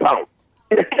to go and pound.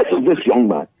 In the case of this young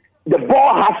man, the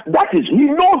ball he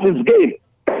knows his game.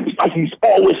 That is why he's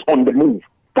always on the move.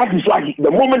 That is why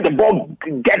the moment the ball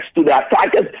gets to the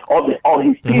attackers or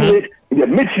his teammates, the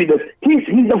midfielders, he's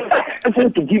the first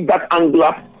person to give that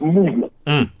angular movement.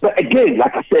 But again,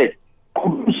 like I said,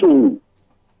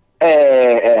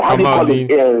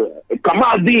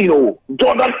 Kamaldino,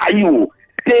 Jordan Ayew,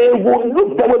 there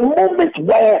were moments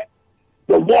where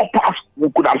the war pass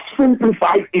could have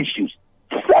simplified issues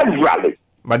severally.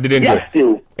 But didn't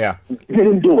do it.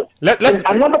 Didn't do it. Let's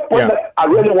another point that I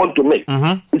really want to make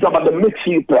is about the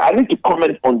midfield player. I need to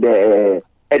comment on the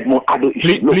Edmond Addo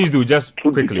issue. Please do, just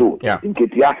quickly.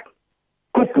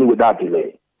 Quickly without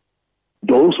delay.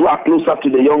 Those who are closer to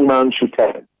the young man should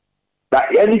tell him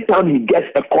that anytime he gets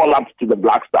a call up to the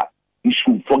Black Star, he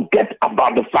should forget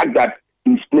about the fact that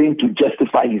he's playing to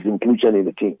justify his inclusion in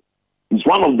the team. He's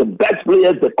one of the best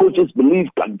players the coaches believe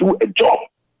can do a job.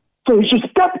 So he should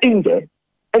step in there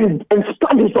and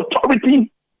stand his authority.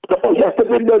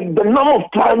 Yesterday, the number of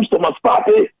times Thomas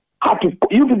Partey had to,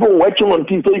 you people were watching on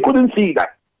TV, so you couldn't see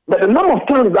that. But the number of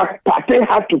times that Partey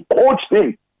had to coach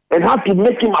him and had to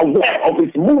make him aware of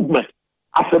his movement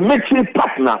as a midfield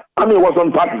partner, it was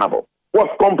unpardonable, was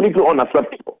completely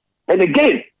unacceptable. And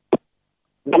again,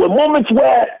 there were moments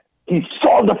where he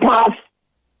saw the pass,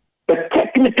 but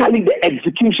technically the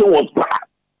execution was bad.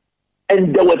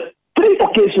 And there were 3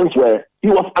 occasions where he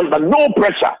was under no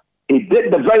pressure. He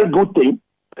did the very good thing.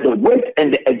 The weight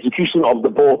and the execution of the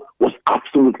ball was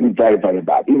absolutely very, very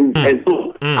bad. And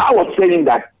so I was saying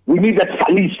that we needed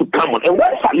Salis to come on. And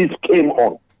when Salis came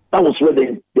on, that was where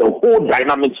the whole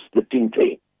dynamics of the team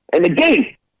came. And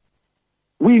again,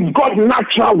 we've got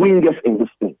natural wingers in this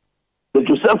team. The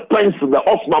Joseph Pence, the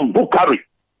Osman Bukhari,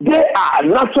 they are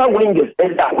natural wingers,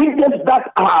 and the wingers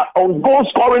that are on goal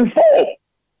scoring form.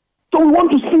 So we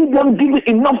want to see them given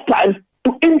enough time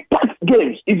to impact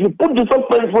games. If you put Joseph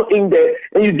Pence in there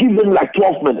and you give them like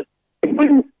 12 minutes, you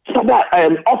bring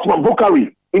Osman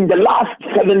Bukhari in the last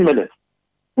 7 minutes.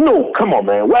 No, come on,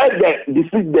 man. Where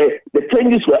the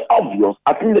changes were obvious,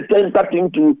 I think the Tensa team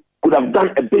could have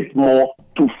done a bit more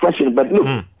to freshen. But look,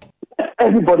 let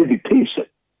everybody be patient.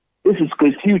 This is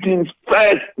Chris Hughton's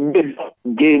first big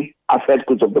game as head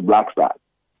coach of the Black Stars.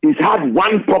 He's had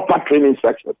one proper training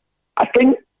session. I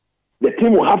think the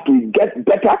team will have to get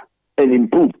better and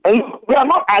improve. And we are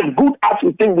not as good as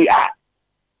we think we are.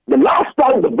 The last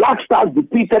time the Black Stars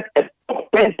defeated a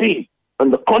top 10 team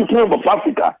on the continent of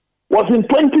Africa was in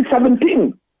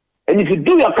 2017. And if you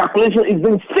do your calculation, it's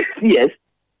been 6 years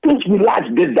since we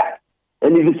last did that.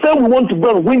 And if you say we want to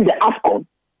go and win the AFCON,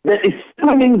 then it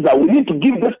still means that we need to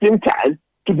give this team time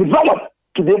to develop,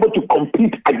 to be able to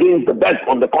compete against the best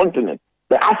on the continent.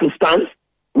 But as it stands,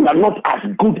 we are not as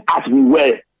good as we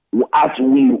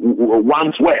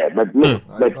once were. But look,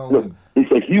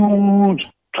 it's a huge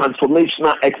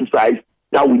transformational exercise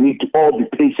that we need to all be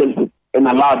patient with and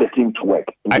allow the team to work.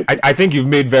 I think you've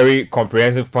made very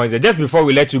comprehensive points there. Just before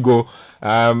we let you go,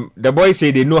 the boys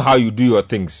say they know how you do your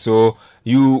things. So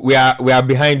we are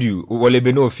behind you.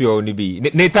 Nathan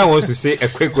wants to say a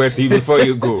quick word to you before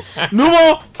you go. No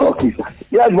more. Okay.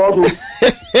 Yes, boss.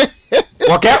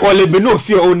 Okay,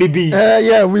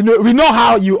 yeah, we know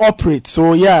how you operate.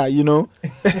 So yeah, you know.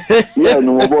 Yeah,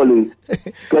 no more.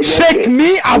 Shake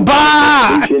me,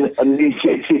 Abba.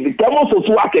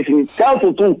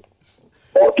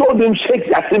 Who told him Sheikh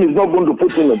Yassin is not going to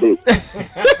put in a day?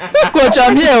 Coach,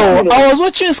 I'm here. I was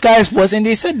watching Sky Sports and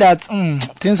they said that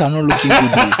things are not looking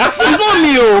good. It's not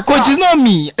me, Coach. It's not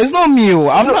me. It's not me.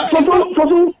 I'm not.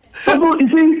 So you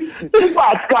see, people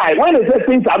at Sky, when they say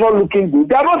things are not looking good,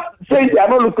 they are not saying they are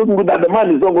not looking good that the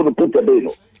man is not going to put a bid.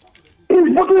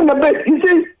 He's putting in the bid. You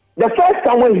see, the first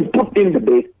time when he put in the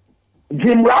bid,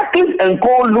 Jim Ratkins and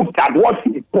Cole looked at what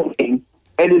he put in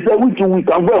and they say we can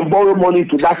go and borrow money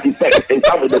to that effect and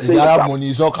come with the same The Arab stuff. money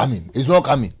is not coming. It's not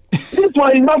coming. This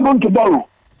one is not going to borrow.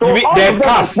 So You mean all there's of them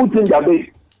cash? are put in their base.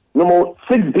 No more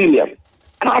 6 billion.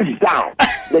 Cash down.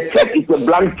 The check is a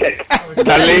blank check.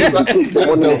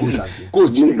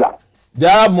 Coach, the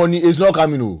Arab money is not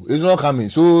coming. No, it's not coming.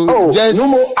 So just no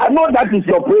more. I know that is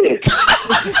your prayer.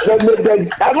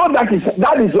 I know that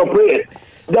is your prayer.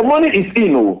 The money is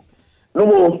in. No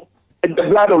more. The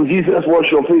blood of Jesus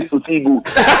wash your face to see good.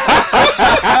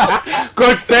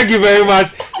 Coach, thank you very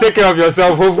much. Take care of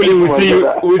yourself. Hopefully we'll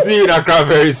see you in Accra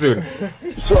very soon.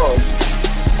 Sure.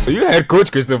 You heard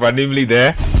Coach Christopher Nimley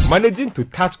there, managing to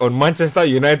touch on Manchester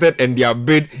United and their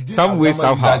bid some way,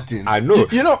 somehow. I know.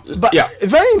 But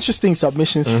very interesting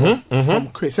submissions from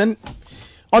Chris. And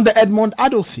on the Edmond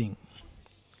Addo thing,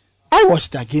 I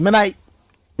watched that game and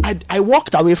I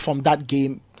walked away from that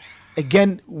game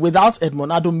again without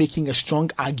Edmond Addo making a strong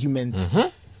argument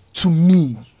to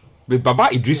me. With Baba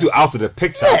Idrisu out of the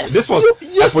picture, Yes, this was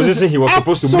a position he was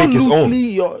supposed to make his own.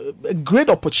 Absolutely, a great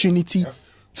opportunity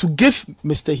to give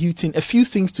Mr. Houghton a few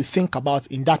things to think about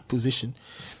in that position.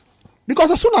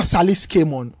 Because as soon as Salis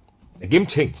came on, the game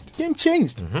changed.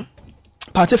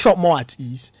 Partey felt more at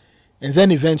ease. And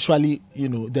then eventually,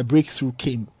 the breakthrough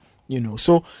came.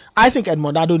 So I think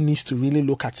Edmond Addo needs to really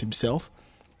look at himself.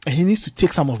 And he needs to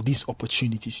take some of these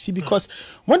opportunities. You see, because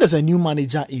when there's a new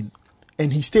manager in,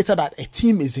 and he stated that a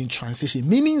team is in transition,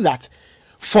 meaning that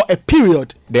for a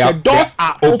period, the doors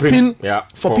are open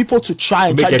for people to try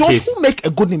and try. Those who make a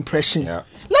good impression. Yeah.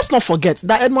 Let's not forget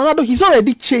that Edmond Addo, he's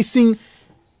already chasing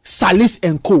Salis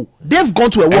and co. They've gone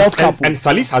to a World Cup. And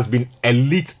Salis has been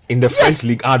elite in the French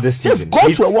League this season. They've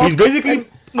gone to a World Cup. He's basically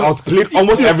outplayed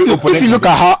almost every opponent. If you look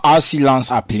at how RC Lens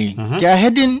are playing, they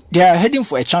are heading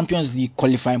for a Champions League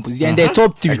qualifying position, and they're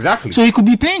top 3. Exactly. So he could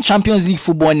be playing Champions League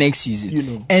football next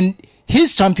season. And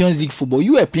his Champions League football,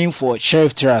 you were playing for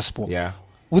Sheriff Tiraspol. Yeah.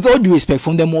 With all due respect,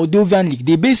 from the Moldovan League,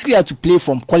 they basically had to play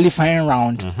from qualifying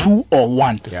round 2 or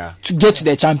 1 to get to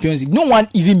the Champions League. No one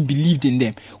even believed in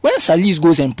them. When Salis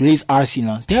goes and plays RC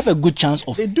Lens, they have a good chance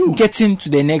of getting to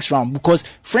the next round because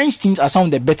French teams are some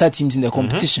of the better teams in the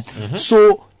competition.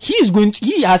 So he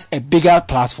has a bigger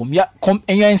platform.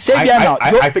 And you're in Serbia now.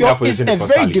 I think that it's a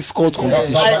very difficult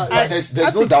competition.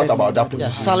 There's no doubt about that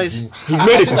position. Salis, he's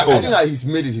made it his own. I think that he's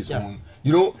made it his own.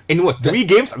 In what, 3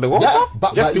 games at the World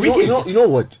Cup? Just 3 games. You know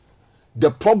what? The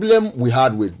problem we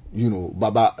had with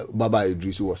Baba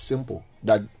Idrisu was simple.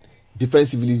 That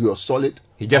defensively he was solid.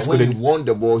 He just when couldn't. he won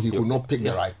the ball, he could not pick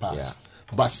the right pass.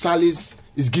 Yeah. But Salis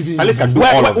is giving. Salis can do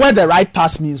all of it. Where the right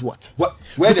pass means what?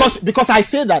 Because I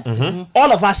say that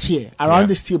all of us here around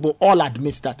this table all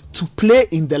admit that to play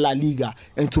in the La Liga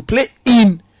and to play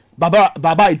in Baba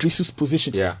Idrisu's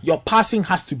position, your passing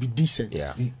has to be decent.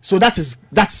 Yeah. So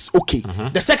that's okay.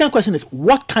 The second question is,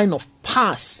 what kind of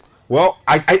pass? Well,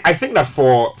 I think that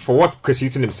for what Chris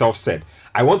Houghton himself said,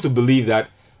 I want to believe that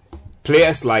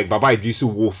players like Baba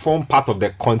Idrisu will form part of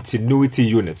the continuity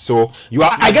unit. So you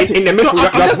are in the middle.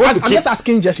 I'm just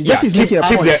asking Jesse. Jesse's making a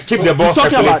point. Keep the ball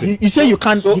circulating. You say he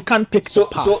can't pick the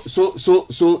pass.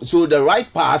 So the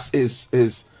right pass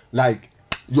is like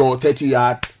your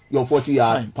 30-yard, your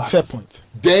 40-yard pass. Fair point.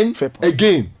 Then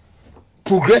again,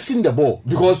 progressing the ball,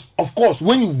 because of course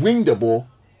when you win the ball,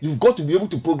 you've got to be able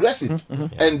to progress it,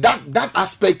 and that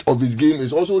aspect of his game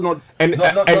is also not.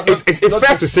 It's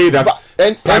fair to say that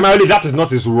primarily that is not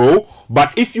his role.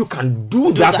 But if you can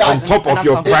do that on top of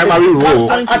your primary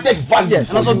role, added value. And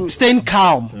also staying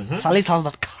calm. Salis has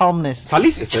that calmness.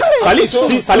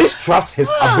 Salis trusts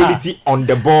his ability on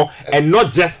the ball and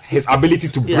not just his ability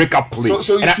to break up play.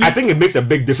 I think it makes a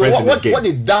big difference in this game. What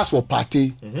it does for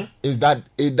Partey is that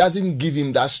it doesn't give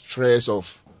him that stress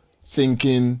of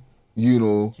thinking.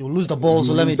 You lose the ball,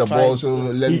 so let me try.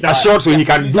 He's assured, so he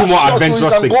can do more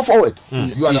adventurous things. Go forward.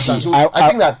 You understand? So I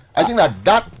think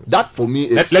that for me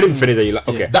is. Let him finish.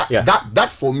 Okay. That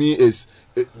for me is.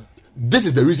 This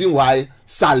is the reason why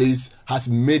Salis has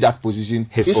made that position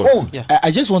his own. Yeah.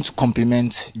 I just want to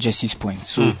compliment Jesse's point.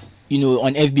 So on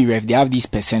FBref they have these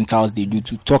percentiles they do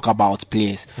to talk about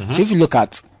players. So if you look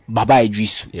at Baba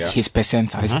Idrisu, his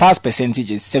percentile, his pass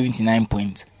percentage is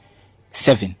 79.7.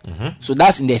 So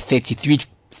that's in the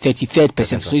 33rd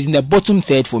percent. So he's in the bottom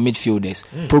third for midfielders.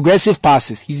 Progressive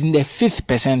passes, he's in the 5th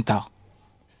percentile.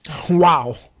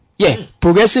 Wow. Yeah,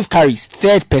 progressive carries,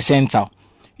 3rd percentile.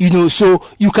 So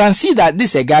you can see that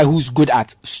this is a guy who's good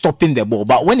at stopping the ball,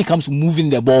 but when it comes to moving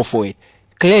the ball forward,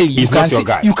 clearly you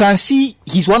can see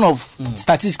he's one of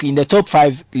statistically in the top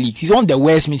 5 leagues. He's one of the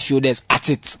worst midfielders at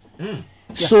it.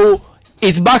 So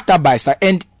it's backed up by stat.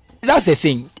 And that's the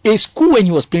thing. It's cool when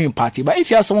he was playing with Partey, but if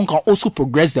you have someone who can also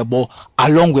progress the ball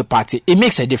along with Partey, it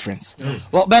makes a difference.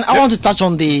 Well, Ben, I want to touch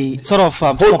on the sort of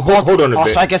support our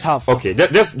strikers have. Okay,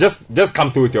 just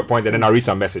come through with your point, and then I'll read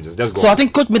some messages. Just go. So I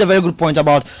think Coach made a very good point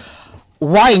about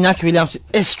why Iñaki Williams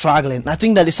is struggling. I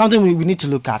think that is something we need to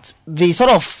look at. The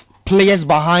sort of players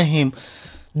behind him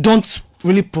don't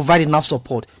really provide enough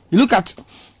support. You look at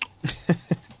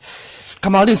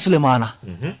Kamaldeen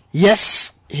Sulemana.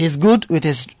 Yes, he's good with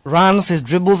his runs, his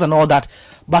dribbles and all that,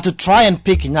 but to try and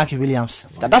pick Iñaki Williams,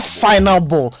 that final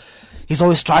ball, he's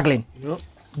always struggling.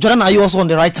 Jordan Ayew also on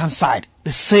the right hand side,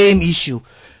 the same issue.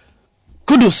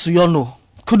 Kudus, you all know.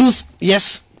 Kudus,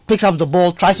 yes, picks up the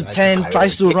ball, tries to turn,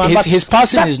 tries to run, but his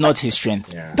passing is not his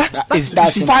strength. That's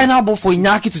the final ball for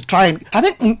Iñaki to try and, I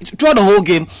think throughout the whole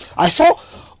game, I saw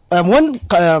when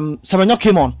Semenyo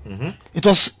came on, it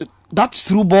was that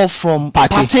through ball from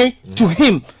Partey to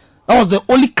him. That was the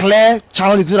only clear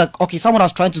channel you could see, like, okay, someone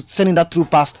was trying to send in that through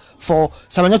pass for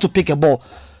Semenyo to pick a ball.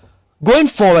 Going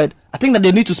forward, I think that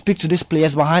they need to speak to these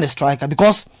players behind the striker,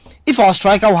 because if our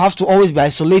striker will have to always be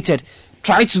isolated,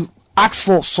 try to ask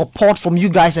for support from you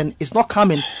guys and it's not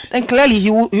coming, then clearly he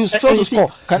will fail to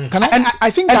score. I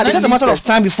think that it's just a matter of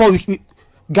time before we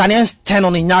Ghanaians turn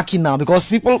on Iñaki now, because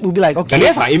people will be like, okay,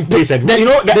 Ghanaians are impatient. The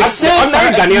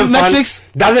ordinary Ghanaian fan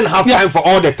doesn't have time for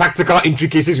all the tactical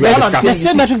intricacies we are discussing. The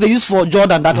same metrics they use for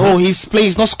Jordan, that his play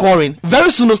is not scoring.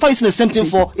 Very soon they'll start using the same thing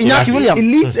for Iñaki Williams. It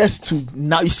leads us to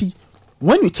now. You see,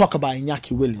 when we talk about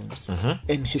Iñaki Williams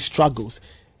and his struggles,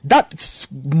 that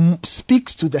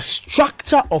speaks to the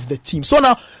structure of the team. So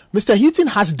now, Mr. Houghton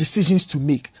has decisions to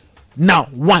make. Now,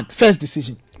 first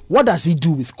decision: what does he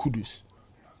do with Kudus?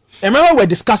 And remember, we're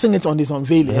discussing it on this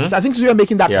unveiling. I think we are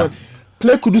making that point.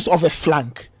 Play Kudus off a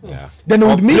flank. Then it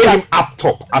would mean that up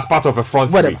top as part of a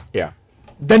front three.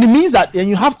 Then it means that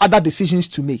you have other decisions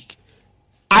to make.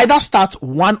 Either start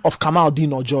one of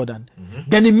Kamaldeen or Jordan.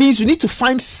 Then it means you need to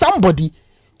find somebody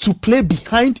to play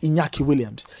behind Iñaki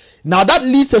Williams. Now that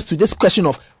leads us to this question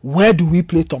of, where do we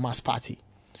play Thomas Partey?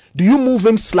 Do you move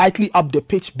him slightly up the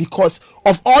pitch? Because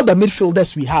of all the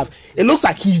midfielders we have, it looks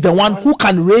like he's the one who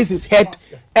can raise his head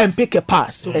and pick a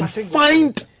pass and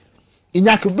find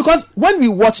Iñaki. Because when we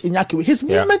watch Iñaki, his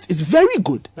movement is very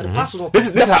good. The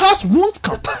pass won't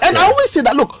come. And I always say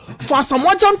that, look, for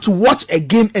someone to watch a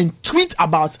game and tweet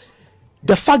about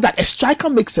the fact that a striker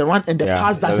makes a run and the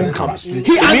pass doesn't come,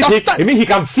 he understands. I mean, he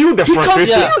can feel the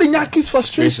frustration. He can feel Inyaki's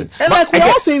frustration. And like we're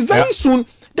all saying, very soon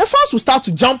the fans will start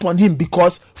to jump on him,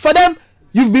 because for them,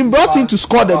 you've been brought in to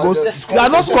score the goals. You are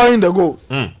not scoring the goals.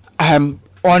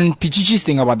 On Pichichi's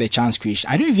thing about the chance creation,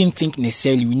 I don't even think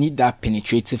necessarily we need that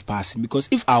penetrative passing, because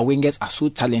if our wingers are so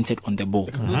talented on the ball,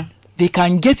 they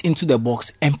can get into the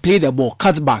box and play the ball,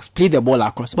 cutbacks, play the ball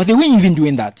across. But they weren't even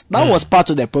doing that. That was part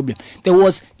of the problem. There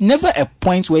was never a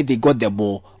point where they got the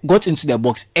ball, got into the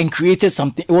box and created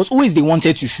something. It was always they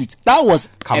wanted to shoot. That was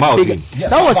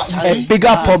a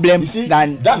bigger problem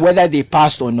than whether they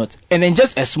passed or not. And then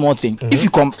just a small thing. If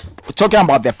you come talking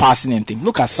about the passing and thing,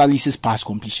 look at Salis's pass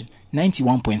completion,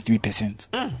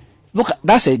 91.3%. Look,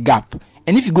 that's a gap.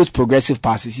 And if you go to progressive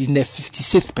passes, he's in the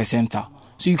 56th percentile.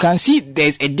 So you can see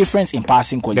there's a difference in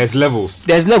passing quality. There's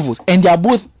levels. And they are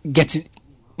both getting,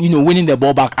 winning the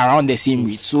ball back around the same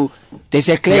rate. So there's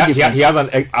a clear difference. He has an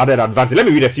added advantage. Let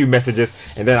me read a few messages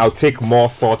and then I'll take more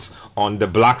thoughts on the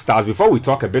Black Stars before we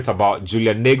talk a bit about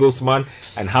Julian Nagelsmann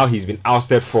and how he's been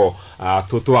ousted for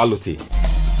Toto Alote.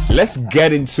 Let's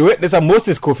get into it. There's a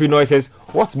Moses Kofi Noy says,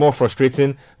 what's more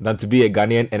frustrating than to be a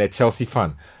Ghanaian and a Chelsea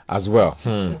fan as well?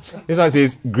 This one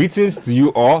says, greetings to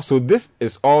you all. So this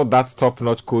is all that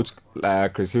top-notch coach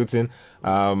Chris Houghton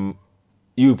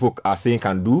you people are saying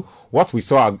can do. What we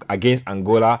saw against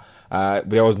Angola,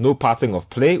 there was no parting of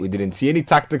play. We didn't see any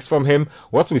tactics from him.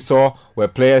 What we saw were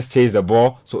players chase the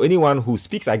ball. So anyone who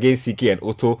speaks against Siki and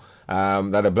Otto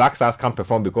that the Black Stars can't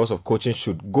perform because of coaching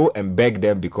should go and beg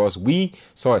them, because we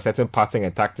saw a certain pattern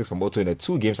and tactics from Otto in the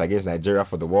 2 games against Nigeria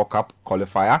for the World Cup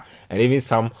qualifier, and even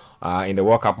some in the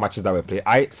World Cup matches that were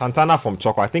played. Santana from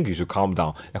Choco, I think you should calm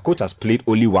down. The coach has played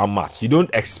only 1 match. You don't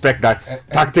expect that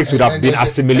tactics would have been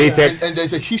assimilated. And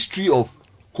there's a history of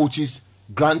coaches.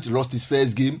 Grant lost his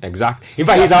first game. Exactly. In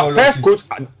fact, he's our first coach.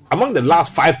 Among the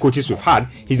last 5 coaches we've had,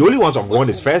 he's the only one to have won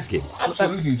his first game.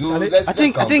 Absolutely. So I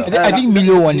think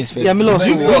Milo won his first. Yeah, Milo.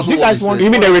 You guys want? You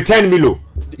mean the return Milo?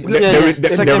 The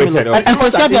return. And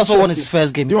Konsabi also won his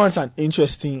first game. Do you want an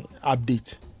interesting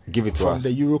update? Give it to from us.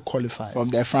 the Euro qualifiers. From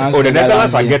the France. The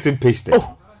Netherlands are getting pasted.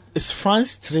 It's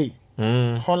France 3,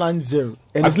 Holland 0,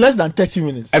 and it's less than 30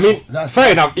 minutes. I mean,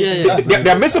 fair enough.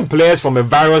 They're missing players from a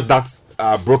virus that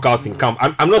broke out in camp.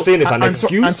 I'm not saying it's an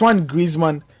excuse. Antoine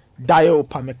Griezmann Dayo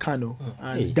Upamecano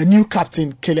and the new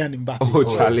captain Kylian Mbappe. Oh,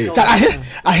 Charlie. So I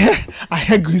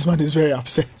hear Griezmann is very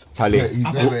upset. Charlie, he's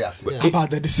very upset. About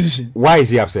the decision. Why is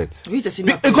he upset?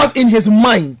 Because in his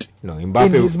mind,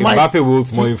 Mbappe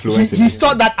wills more influence. He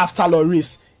thought that after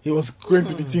Lloris, he was going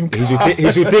to be team captain.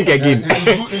 He should think again.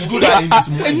 It's good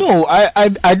that no,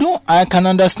 I don't. I can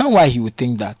understand why he would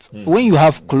think that. When you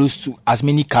have close to as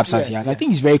many caps as he has, I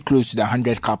think he's very close to the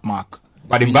 100 cap mark.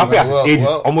 But Mbappe at his age is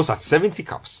almost at 70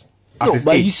 caps. No,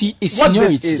 but you see, it's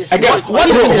seniority. That's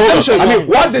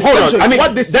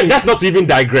not to even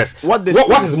digress. What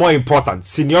is more important,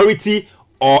 seniority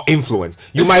or influence?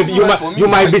 You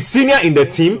might be senior in the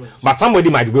team, but somebody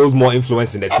might wield more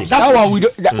influence in the team. That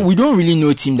one we don't really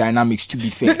know team dynamics, to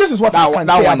be fair. This is what I can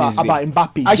say about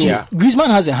Mbappe. Actually, Griezmann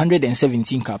has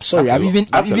 117 caps. Sorry, I've even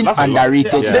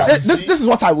underrated. This is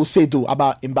what I will say though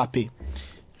about Mbappe.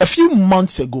 A few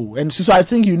months ago, and so I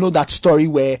think you know that story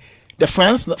where the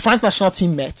France national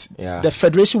team met. Yeah. The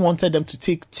federation wanted them to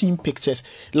take team pictures,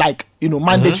 like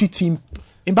mandatory team.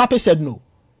 Mbappe said no.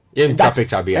 And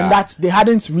that they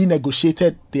hadn't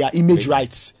renegotiated their image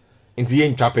rights.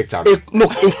 It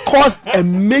caused a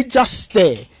major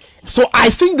stir. So I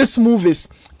think this move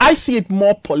I see it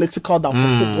more political than for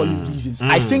footballing reasons.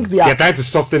 I think they're trying to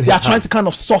soften. They are trying to kind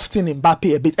of soften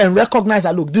Mbappe a bit and recognize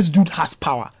that this dude has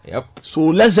power. Yep. So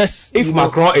let's just. If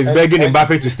Macron is begging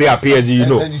Mbappe to stay at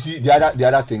PSG, And you see, the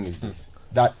other thing is this: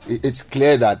 that it's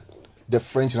clear that the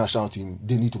French national team,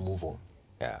 they need to move on.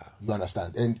 Yeah. You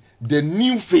understand? And the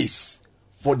new face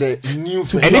for the new.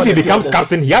 And if he becomes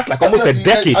captain, he has like almost a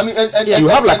decade. You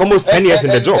have like almost 10 years in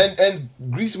the job. And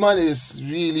Griezmann is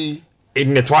really.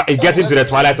 It gets into the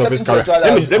twilight of his career.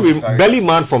 Let me Belly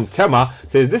Man from Tema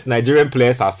says this Nigerian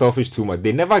players are selfish too much.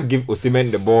 They never give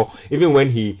Osimhen the ball, even when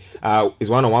he is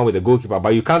 1-on-1 with the goalkeeper.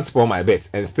 But you can't spoil my bet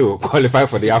and still qualify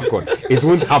for the AFCON. It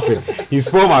won't happen. You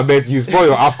spoil my bet, you spoil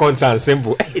your AFCON chance.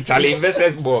 Simple. Hey, Charlie,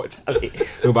 investors ball. Charlie.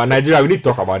 No, but Nigeria, we need to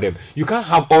talk about them. You can't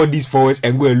have all these forwards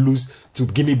and go and lose to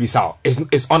Guinea-Bissau.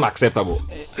 It's unacceptable.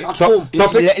 Let's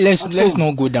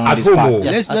not go down this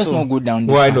path. Let's not go down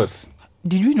this path. Why not?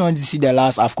 Did we not see the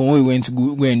last AFCON what we went to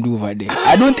go and do over there?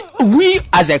 I don't. We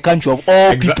as a country of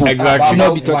all people should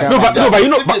not be talking about.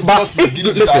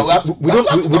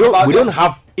 We don't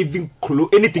have even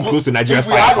anything close to Nigeria's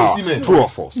firepower. True or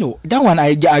false? No, that one I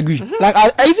agree. Like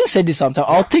I even said this sometimes.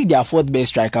 I'll take their fourth best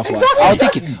striker for us. I'll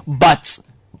take it, but.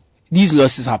 These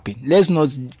losses happen. Let's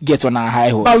not get on our high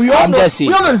horse. But we all know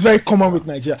it's very common with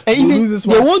Nigeria. And even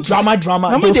they want drama.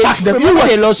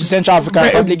 They lost to Central African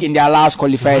Republic in their last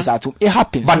qualifiers at home. It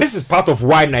happens. But this is part of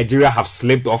why Nigeria have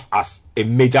slipped off as a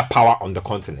major power on the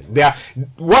continent.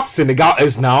 What Senegal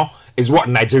is now is what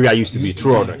Nigeria used to be.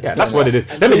 True or not? Yeah, that's what it is.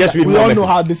 Let me just read. We all know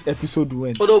how this episode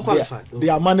went.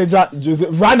 Their manager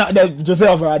Jose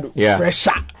Alvarado. Yeah.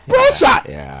 Pressure.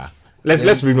 Yeah.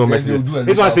 Let's read more messages.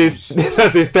 This one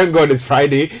says, thank God it's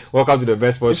Friday. Welcome to the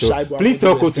Best Sports Show. Please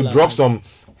tell Coach to drop some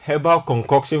herbal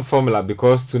concoction formula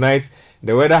because tonight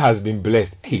the weather has been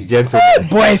blessed. Hey, gentlemen.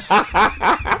 Boys.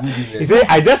 He said,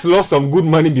 I just lost some good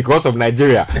money because of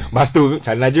Nigeria. But still,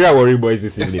 Nigeria worry boys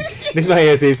this evening. This one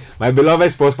here says, my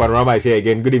beloved Sports Panorama is here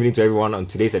again. Good evening to everyone on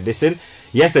today's edition.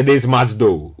 Yesterday's match,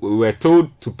 though, we were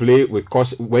told to play with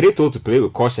caution. Were they told to play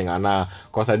with caution? And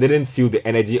because I didn't feel the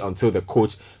energy until the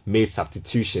coach made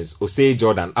substitutions. Osei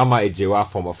Jordan, Ama Ejewa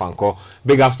from Ofanko.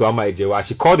 Big ups to Ama Ejewa.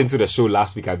 She called into the show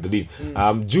last week, I believe.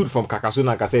 Jude from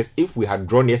Kakasunaka says, if we had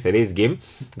drawn yesterday's game,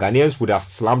 Ghanaians would have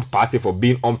slammed Partey for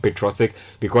being unpatriotic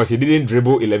because he didn't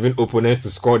dribble 11 opponents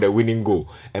to score the winning goal.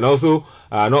 And also,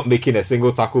 not making a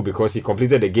single tackle because he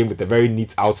completed the game with a very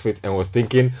neat outfit and was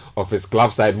thinking of his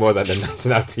club side more than the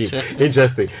national team.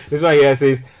 Interesting. This one here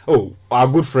says, oh, our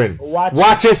good friend,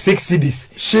 watch 6 CDs.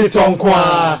 Shit on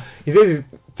Kwa. He says he's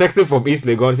texting from East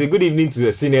Legon. Say good evening to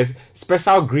the seniors.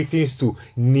 Special greetings to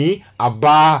Ni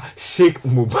Abba Sheikh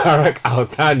Mubarak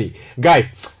Altani.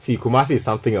 Guys, see, Kumasi is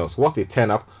something else. What a turn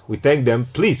up. We thank them.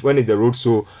 Please, when it's the road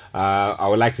show, I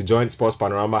would like to join Sports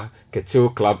Panorama,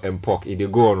 Ketchil Club, and Pork. If they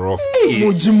go on rough.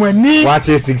 Watch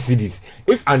 6 CDs.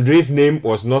 If Andre's name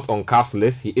was not on CAF's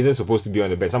list, he isn't supposed to be on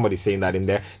the bench. Somebody's saying that in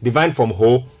there. Divine from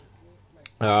Ho.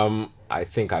 I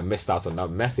think I missed out on that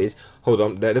message. Hold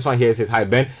on. This one here says, hi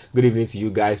Ben, good evening to you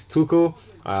guys. Tuchel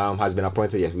has been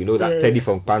appointed. Yes, we know that. Teddy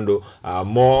from Pando.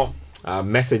 More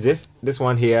messages. This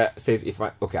one here says, I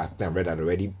think I read that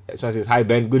already. This one says, hi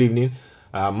Ben, good evening.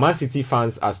 Man City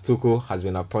fans as Tuchel has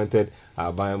been appointed.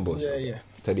 Bayern boss.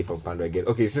 Teddy from Pando again.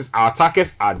 Okay, since our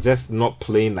attackers are just not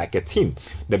playing like a team,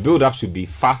 the build-up should be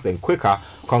fast and quicker.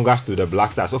 Congrats to the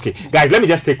Black Stars. Okay, guys, let me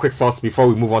just take quick thoughts before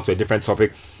we move on to a different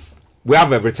topic. We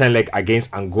have a return leg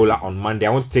against Angola on Monday. I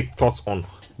want to take thoughts on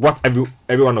what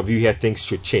every one of you here thinks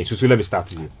should change. So let me start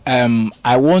with you.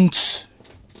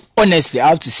 Honestly, I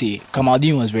have to say,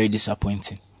 Kamaldeen was very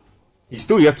disappointing. He's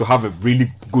still yet to have a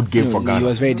really good game for Ghana.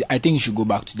 I think he should go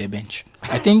back to the bench.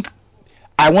 I think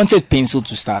I wanted Pencil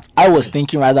to start. I was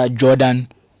thinking rather Jordan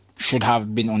should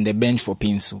have been on the bench for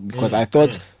Pencil because I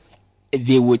thought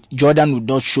Jordan would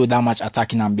not show that much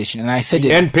attacking ambition. And I said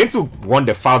and Pencil won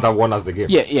the foul that won us the game.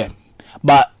 Yeah.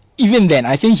 But even then,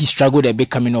 I think he struggled a bit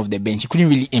coming off the bench. He couldn't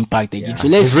really impact the game. So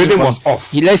his rhythm was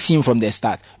off. Let's see him from the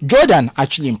start. Jordan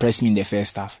actually impressed me in the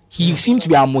first half. He seemed to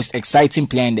be our most exciting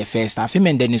player in the first half. Him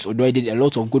and Dennis Odoi did a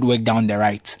lot of good work down the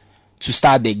right to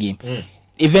start the game.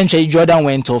 Eventually, Jordan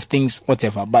went off, things,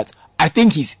 whatever. But I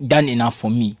think he's done enough for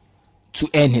me to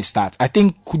earn his start. I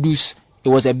think Kudus, it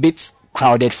was a bit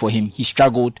crowded for him. He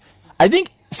struggled. I think,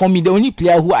 for me, the only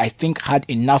player who I think had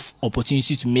enough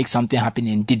opportunity to make something happen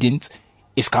and didn't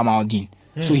is Kamaldeen.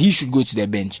 So he should go to the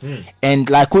bench. And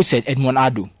like Coach said, Edmond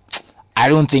Ado, I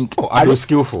don't think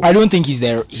skillful. I don't think he's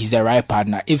the right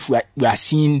partner. If we are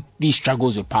seeing these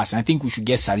struggles with passing, I think we should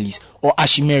get Salis or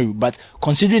Ashimeru. But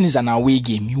considering it's an away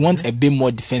game, you want a bit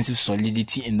more defensive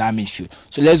solidity in that midfield.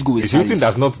 So let's go with Salis. His team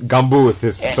does not gamble with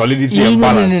his solidity and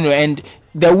balance. No. And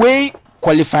the way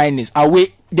qualifying is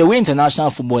away, the way international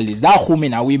football is, that home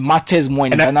and away matters more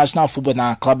in international football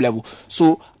than club level.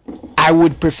 So I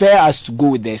would prefer us to go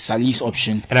with the Salis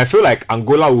option. And I feel like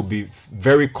Angola will be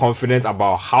very confident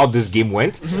about how this game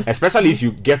went, especially if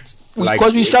you get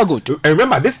because we struggled. And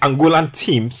remember, this Angolan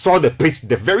team saw the pitch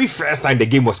the very first time the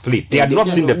game was played. They had not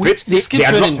seen the pitch. They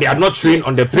had not trained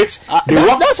on the pitch. They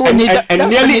walked and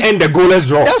nearly end the goalless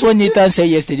draw. That's what Nathan said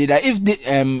yesterday. That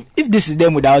if this is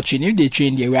them without training, if they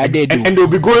train, they were dead. And they'll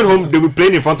be going home. They'll be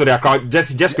playing in front of their crowd.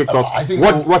 Just quick thoughts. I think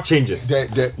what changes?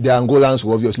 The Angolans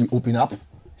will obviously open up,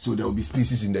 so there will be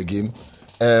spaces in the game.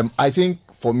 I think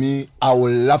for me, I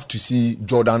would love to see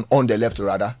Jordan on the left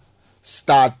radar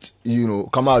start.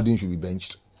 Kamaldeen should be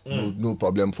benched. No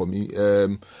problem for me.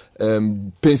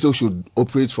 Pencil should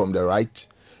operate from the right,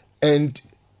 and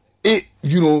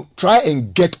try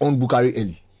and get on Bukari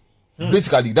early.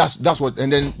 Basically, that's what.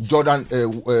 And then Jordan,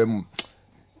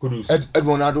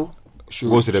 Edmonado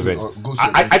goes to the bench.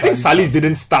 I think Salis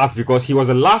didn't start because he was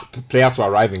the last player to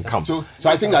arrive in camp. So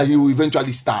I think that he will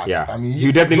eventually start. Yeah, I mean,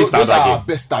 he definitely starts. Those are our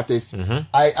best starters.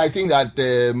 I think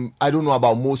that I don't know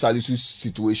about Mo Salisu's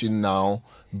situation now,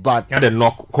 but he had a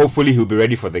knock. Hopefully, he'll be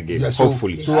ready for the game. Yeah,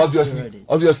 hopefully. So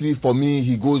obviously, for me,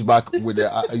 he goes back with the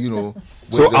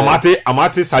So Amate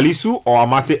Salisu or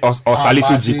Amate or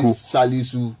Salisu Jiku?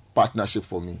 Salisu partnership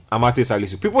for me. Amate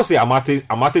Salisu. People say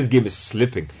Amate's game is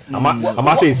slipping.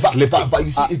 Amate is slipping. But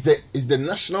you see, it's the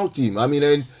national team. I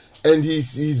mean, and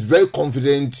he's very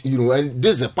confident, and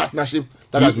this is a partnership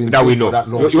that has been we know. For that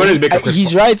long.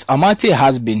 He's right. Amate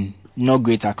has been not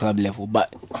great at club level,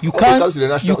 but you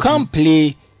can't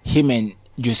play him and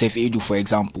Joseph Edu, for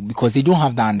example, because they don't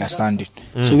have that understanding.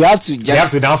 So we have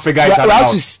to now figure it out. We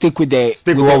have to stick with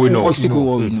what we know.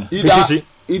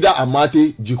 Either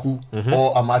Amate Jiku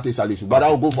or Amate Salisu, but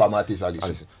I'll go for Amate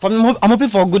Salisu. I'm hoping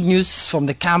for good news from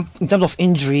the camp in terms of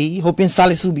injury. Hoping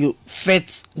Salisu will be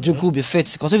fit, Jiku will be fit,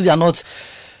 because if they are not,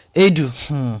 Edu.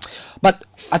 But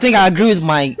I think I agree with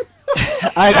my.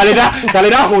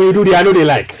 Talida, when you do, I know they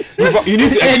like. You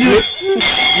need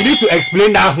to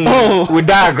explain that with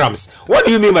diagrams. What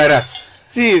do you mean by that?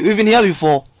 See, we've been here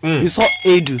before. We saw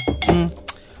Edu.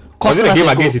 Was it a game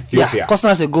against Ethiopia? Yeah,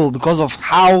 costing us a goal because of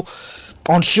how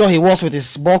unsure he was with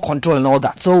his ball control and all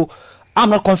that. So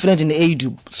I'm not confident in the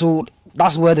Edu. So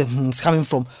that's where it's coming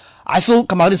from. I feel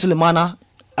Kamaldeen Sulemana,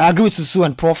 I agree with Susu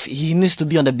and Prof. He needs to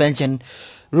be on the bench and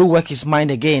rework his mind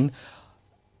again.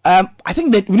 I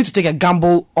think that we need to take a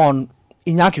gamble on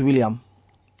Iñaki William.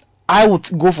 I would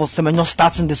go for Semenyo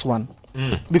starting this one.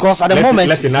 Because at the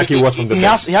moment he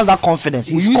has that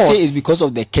confidence. Will you say it's because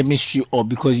of the chemistry or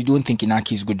because you don't think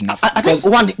Inaki is good enough? I think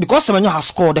because Semenyo has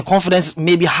scored, the confidence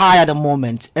may be high at the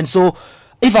moment, and so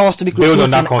if I was to be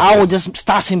creative, I would just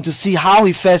start him to see how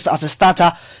he fares as a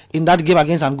starter in that game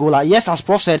against Angola. Yes, as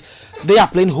Prof said, they are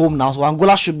playing home now, so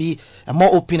Angola should be a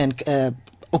more open and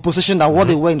opposition than what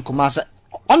they were in Kumasi.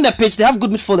 On the pitch, they have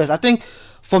good midfielders. I think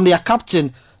from their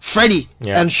captain Freddie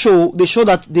and they show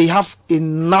that they have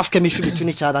enough chemistry between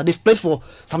each other. They've played for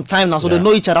some time now, so they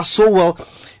know each other so well.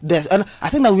 And I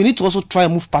think that we need to also try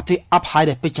and move Partey up high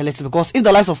the pitch a little, because if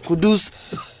the likes of Kudus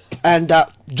and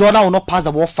Jordan will not pass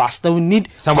the ball fast, then we need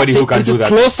somebody who can do that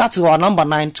closer to our number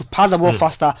 9 to pass the ball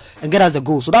faster and get us the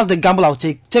goal. So that's the gamble I'll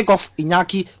take. Take off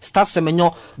Iñaki, start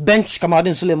Semenyo, bench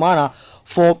Kamaldeen Sulemana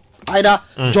for either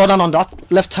Jordan on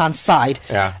that left hand side,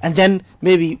 and then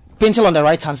maybe Pencil on the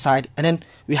right hand side, and then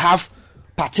we have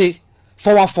Partey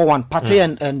 4-1-4-1. Partey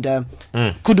and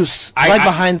Kudus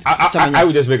behind. I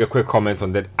would just make a quick comment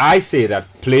on that. I say that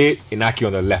play Inaki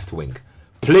on the left wing.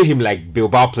 Play him like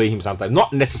Bilbao play him sometimes.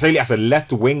 Not necessarily as a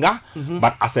left winger,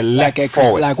 but as a left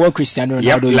forward. Like what Cristiano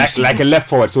Ronaldo used to like do. a left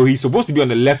forward. So he's supposed to be on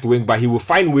the left wing, but he will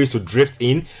find ways to drift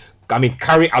in. I mean,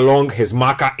 carry along his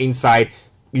marker inside,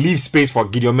 leave space for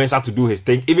Gideon Mensah to do his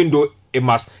thing, even though it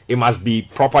must be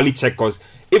properly checked, because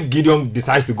if Gideon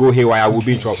decides to go haywire, we'll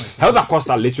be in trouble. Helder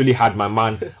Costa literally had my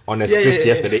man on a script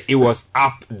yesterday. It was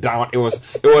up, down. It was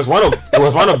one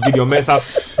of Gideon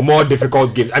Mensah's more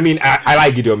difficult games. I mean, I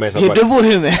like Gideon Mensah. You doubled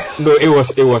him. No, it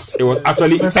was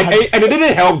actually, and it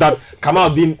didn't help that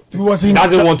Kamaldeen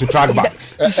doesn't want to track back.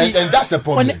 And that's the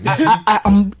problem.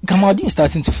 Kamaldeen is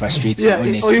starting to frustrate me.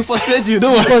 Honestly. Oh, you frustrate you?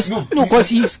 Don't worry. Because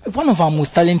he's one of our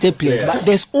most talented players, but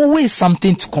there's always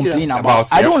something to complain about.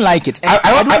 I don't like it.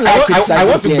 I don't like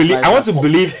criticizing. I want to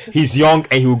believe he's young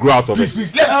and he will grow out of it.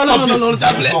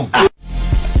 No.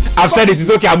 I've said it.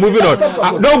 It's okay. I'm moving on.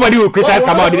 Nobody will criticize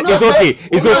Kamaldeen. It's okay.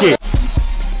 It's okay.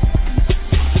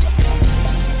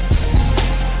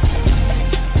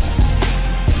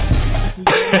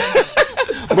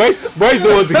 Boys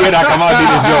don't want to hear that Kamaldeen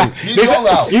is young. He's young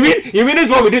now. You mean this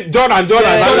one we did Jordan now,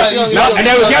 and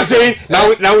then we kept saying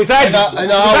now we started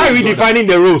redefining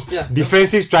the rules.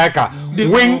 Defensive striker,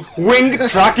 wing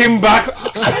tracking back.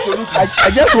 I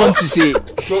just want to say,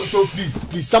 So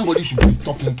please, somebody should be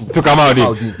talking to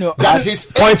Kamaldeen. No, That's his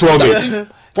point well made.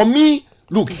 For me,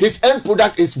 look, his end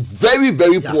product is very,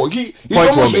 very poor. He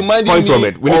Point almost well made. reminded Point well me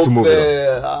made. We need to move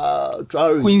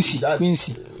Traore. Quincy.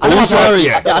 I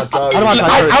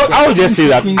would just say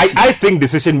that I think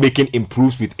decision making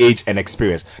improves with age and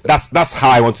experience. That's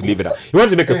how I want to leave it at. You want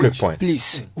to make a quick point?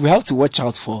 Please, we have to watch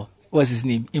out for what's his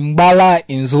name? Mbala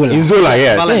Inzola.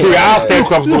 Yeah. So we have third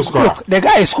top goal scorer. Look, the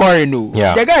guy is scoring now.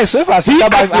 Yeah. The guy is so fast. He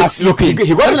got a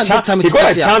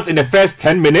chance in the first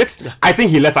 10 minutes. I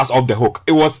think he let us off the hook.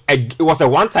 It was a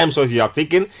one-time shot he had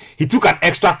taken. He took an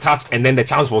extra touch and then the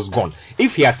chance was gone.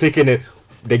 If he had taken it,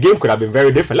 the game could have been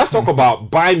very different. Let's talk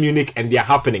about Bayern Munich and their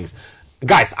happenings.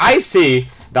 Guys, I say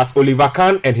that Oliver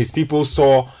Kahn and his people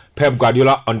saw Pep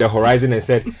Guardiola on the horizon and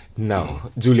said, no,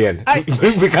 Julian,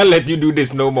 we can't let you do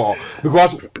this no more.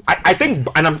 Because I think,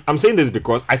 and I'm saying this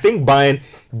because I think Bayern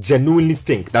genuinely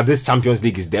think that this Champions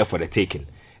League is there for the taking.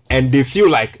 And they feel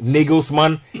like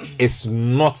Nagelsmann is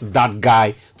not that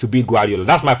guy to beat Guardiola.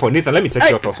 That's my point. Nathan, let me take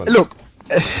your thoughts on this. Look,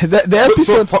 the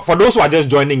episode... So for those who are just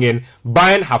joining in,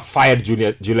 Bayern have fired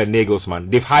Julian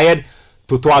Nagelsmann. They've hired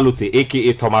Toto Alute,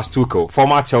 a.k.a. Thomas Tuchel,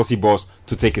 former Chelsea boss,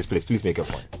 to take his place. Please make your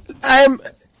point.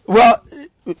 Well,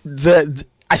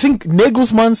 I think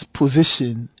Nagelsmann's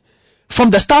position from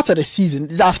the start of the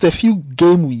season, after a few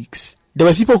game weeks, there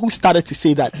were people who started to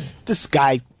say that this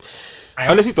guy. I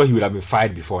honestly thought he would have been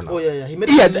fired before now. Oh yeah. He made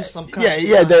some cuts.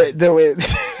 There were.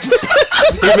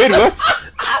 He made what?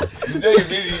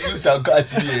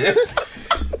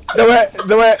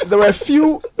 There were a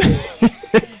few.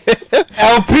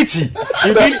 El Pichi.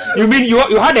 You mean you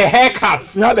had a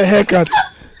haircut? You had a haircut.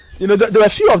 You know, there were a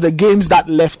few of the games that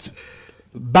left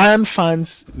Bayern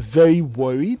fans very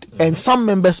worried, and some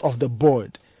members of the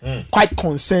board quite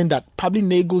concerned that probably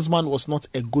Nagelsmann was not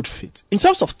a good fit. In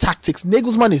terms of tactics,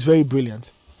 Nagelsmann is very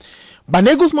brilliant. But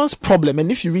Nagelsmann's problem,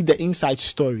 and if you read the inside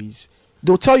stories,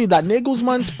 they'll tell you that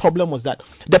Nagelsmann's problem was that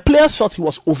the players felt he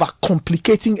was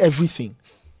overcomplicating everything.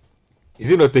 Is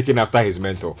he not taking after his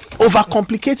mentor?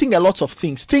 Overcomplicating a lot of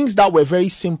things that were very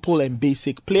simple and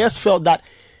basic. Players felt that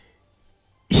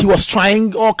he was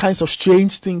trying all kinds of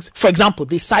strange things. For example,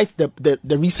 they cite the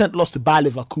recent loss to Bayer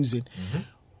Leverkusen,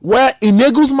 where in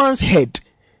Nagelsmann's head,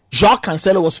 Joao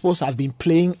Cancelo was supposed to have been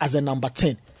playing as a number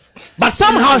 10. But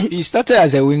somehow he started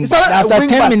as a wing back. After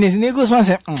 10 minutes, Nagelsmann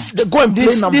said, go and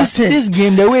play number 10. This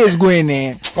game, the way it's going,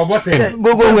 go and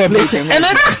play 10. And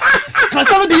then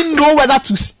Cancelo didn't know whether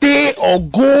to stay or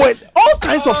go. And all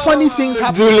kinds of funny things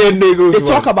happened. They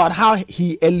talk about how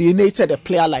he alienated a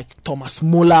player like Thomas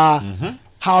Muller,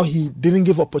 how he didn't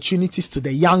give opportunities to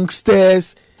the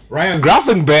youngsters. Ryan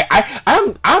Graffenberg,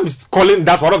 I'm calling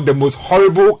that one of the most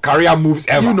horrible career moves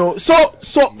ever. You know, so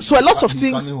a lot of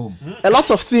things.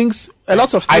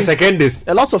 I second this.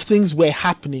 A lot of things were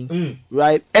happening,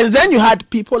 right? And then you had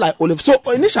people like Oliver. So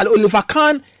initially, Oliver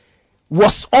Kahn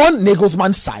was on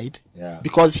Nagelsmann's side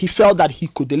because he felt that he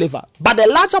could deliver. But the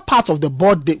larger part of the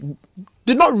board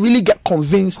did not really get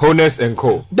convinced. Honest and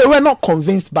co. They were not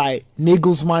convinced by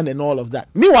Nagelsmann and all of that.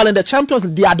 Meanwhile, in the Champions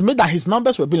League, they admit that his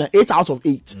numbers were brilliant, 8 out of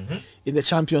 8 in the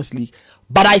Champions League.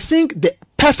 But I think the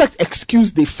perfect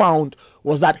excuse they found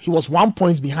was that he was 1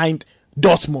 point behind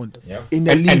Dortmund in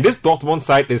the league. And this Dortmund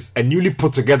side is a newly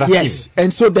put together team.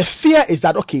 And so the fear is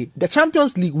that, okay, the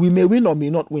Champions League, we may win or may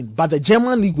not win, but the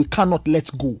German league, we cannot let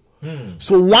go.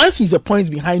 So once he's a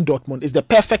point behind Dortmund, it's the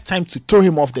perfect time to throw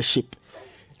him off the ship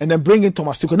and then bring in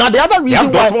Thomas Tuchel. Now, the other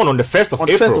reason why... Dortmund on the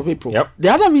 1st of April. Yep. The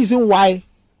other reason why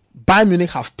Bayern Munich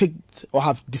have picked or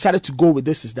have decided to go with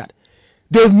this is that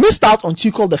they've missed out on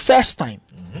Tuchel the first time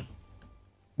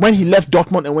when he left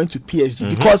Dortmund and went to PSG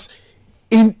because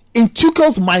in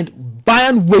Tuchel's mind,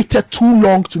 Bayern waited too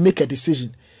long to make a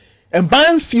decision. And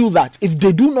Bayern feel that if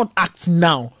they do not act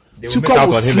now, Tuchel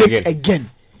will slip again.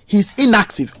 He's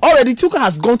inactive. Already, Tuchel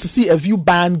has gone to see a few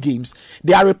Bayern games.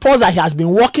 There are reports that he has been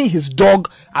walking his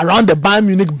dog around the Bayern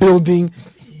Munich building,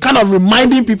 kind of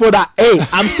reminding people that, hey,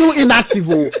 I'm still inactive.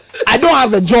 Oh. I don't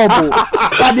have a job. Oh.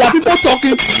 But there are people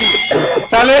talking to me.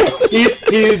 Charlie,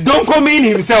 he don't come in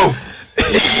himself.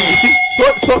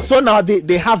 So now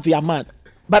they have their man.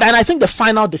 And I think the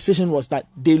final decision was that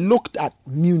they looked at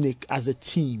Munich as a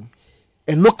team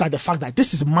and looked at the fact that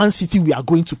this is Man City we are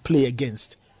going to play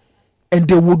against. And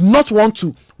they would not want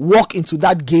to walk into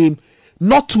that game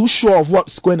not too sure of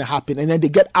what's going to happen, and then they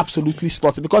get absolutely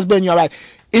slaughtered. Because, Ben, you're right.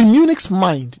 In Munich's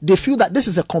mind, they feel that this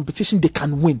is a competition they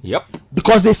can win. Yep.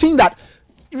 Because they think that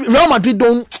Real Madrid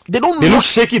they look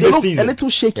shaky this season. A little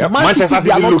shaky. Yep. Man City,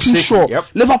 they are not too sure. Yep.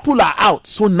 Liverpool are out.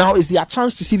 So now is their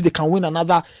chance to see if they can win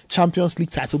another Champions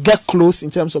League title, get close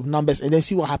in terms of numbers, and then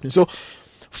see what happens. So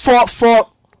for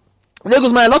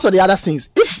Nagelsmann, a lot of the other things,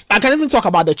 if I can even talk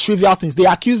about the trivial things, they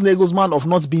accuse Nagelsmann of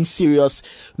not being serious,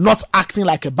 not acting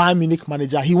like a Bayern Munich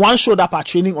manager. He once showed up at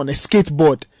training on a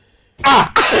skateboard.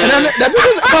 And then the people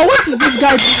say, what is this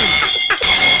guy doing?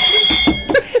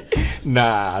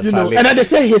 And then they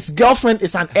say his girlfriend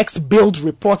is an ex-Bild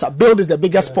reporter. Bild is the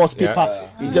biggest sports paper.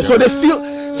 So they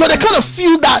kind of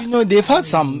feel that they've had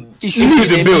some issues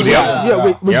with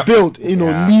Bild, with Bild,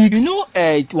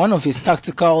 leagues. One of his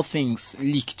tactical things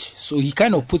leaked, so he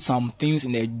kind of put some things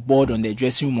in the board on the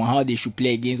dressing room on how they should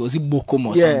play against. Was it Bochum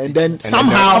or something? And then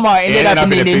somehow ended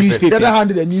up in the newspaper.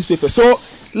 Handed the newspaper. So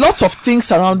lots of things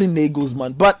surrounding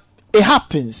Nagelsmann, but it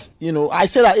happens. I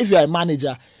say that if you're a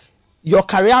manager, your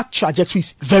career trajectory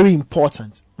is very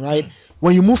important, right?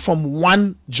 When you move from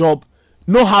one job,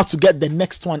 know how to get the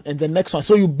next one and the next one.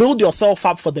 So you build yourself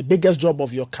up for the biggest job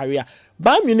of your career.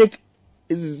 Bayern Munich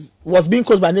was being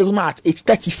coached by Nagelsmann at age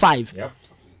 35. Yep.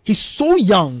 He's so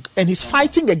young and he's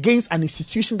fighting against an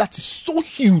institution that is so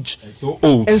huge and so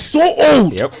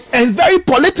old yep. and very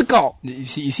political. You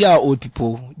see how old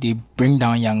people, they bring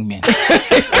down young men.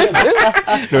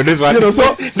 This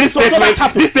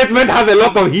statement has a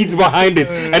lot of heat behind it,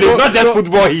 and it's not just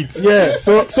football heat. Yeah,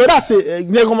 so that's it.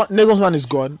 Nagelsmann is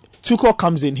gone. Tuchel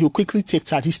comes in. He'll quickly take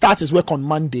charge. He starts his work on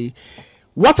Monday.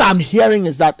 What I'm hearing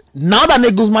is that now that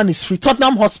Nagelsmann is free,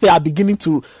 Tottenham Hotspur are beginning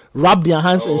to rub their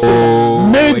hands and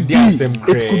say maybe it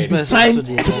could be time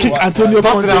to kick Antonio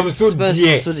Conte out.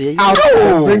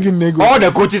 Bringing Nagelsmann. All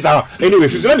the coaches are anyway.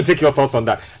 So let me take your thoughts on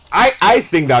that. I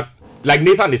think that, like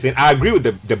Nathan is saying, I agree with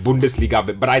the Bundesliga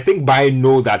bit, but I think Bayern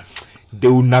know that they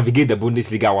will navigate the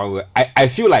Bundesliga one way. I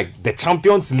feel like the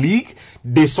Champions League,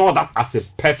 they saw that as a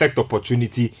perfect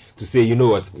opportunity to say, you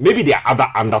know what, maybe there are other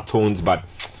undertones, but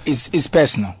it's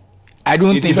personal. I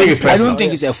don't think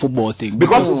it's a football thing.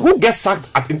 Because who gets sacked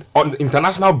on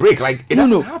international break? Like, it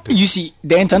doesn't happen. You see,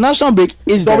 the international break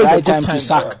is the right time to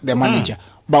sack the manager.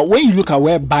 But when you look at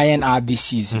where Bayern are this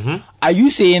season, are you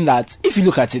saying that if you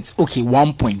look at it, okay,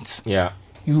 1 point,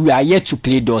 you are yet to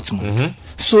play Dortmund,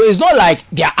 so it's not like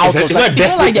they're out of sight.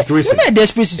 It's not a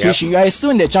desperate situation. You are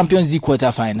still in the Champions League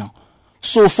quarterfinal.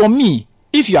 So for me,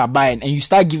 if you are Bayern and you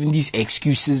start giving these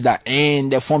excuses that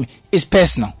the form is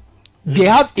personal, they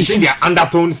have issues. There are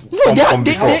undertones. No,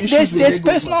 there's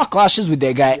personal clashes with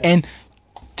the guy,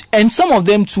 and some of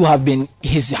them too have been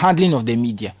his handling of the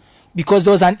media, because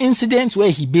there was an incident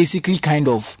where he basically kind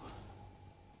of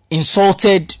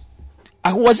insulted.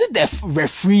 Was it the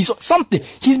referees or something?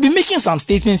 He's been making some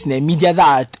statements in the media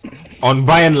that on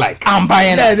Bayern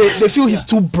they feel he's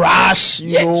too brash.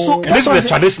 So this is a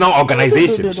traditional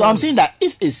organization. So I'm saying that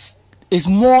if it's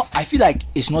more, I feel like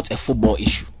it's not a football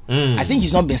issue. I think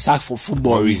he's not been sacked for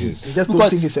football reasons. I just don't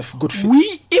think it's a good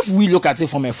fit. If we look at it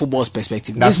from a football's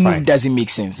perspective, this move doesn't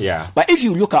make sense. Yeah. But if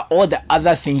you look at all the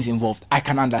other things involved, I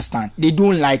can understand. They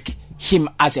don't like him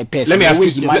as a person. Let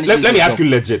me ask you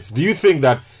legit. Do you think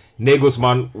that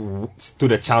Nagelsmann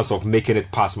stood a chance of making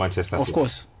it past Manchester City? Of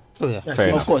course. Oh yeah,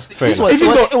 of course.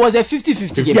 It was a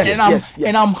 50-50 game,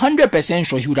 and I'm 100%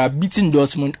 sure he would have beaten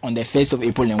Dortmund on the 1st of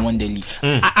April and won the league.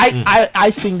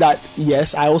 I think that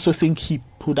yes. I also think he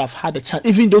would have had a chance.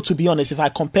 Even though, to be honest, if I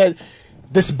compare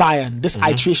this Bayern, this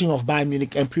iteration of Bayern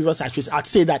Munich and previous iterations, I'd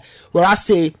say that whereas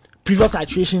say previous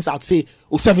iterations, I'd say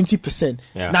 70%.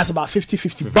 Yeah. That's about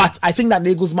 50-50. But I think that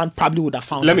Nagelsmann probably would have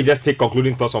found. Let me just take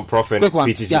concluding thoughts on Prof and Quick one.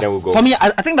 PTC, Yeah. then we'll go. For me,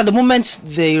 I think that the moment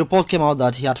the report came out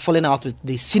that he had fallen out with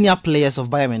the senior players of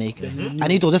Bayern Munich,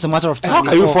 and it was just a matter of time. How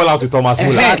can you fall out with Thomas Müller?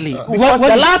 Exactly. Because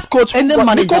the last coach, any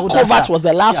manager Niko who does Kovac that- was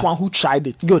the last Yeah. one who tried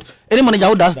it. Good. Any manager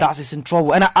who does that is in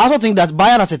trouble. And I also think that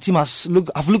Bayern as a team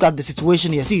have looked at the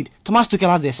situation here. See, Thomas Tuchel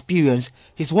has the experience.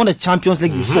 He's won the Champions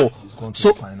League before.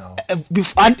 So,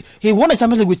 and he won the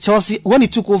Champions League with Chelsea when he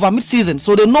took over mid-season.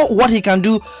 So they know what he can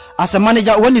do as a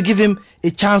manager when you give him a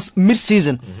chance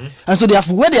mid-season. And so they have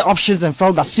weighed their options and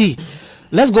felt that, see,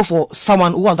 let's go for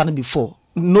someone who has done it before.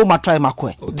 No Matrai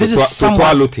Makwe. This is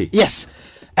someone. Yes.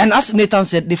 And as Nathan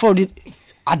said, they've already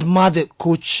admired the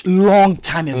coach long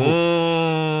time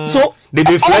ago. So They've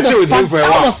been flirting with him for a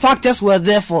all while. the factors were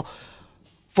there for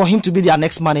him to be their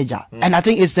next manager. And I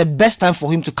think it's the best time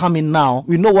for him to come in now.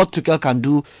 We know what Tuchel can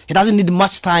do. He doesn't need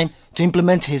much time to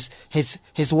implement his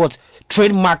what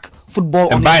trademark football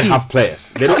And on his Bayern team. have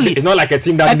players. Exactly. It's not like a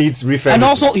team that needs refurbishment. And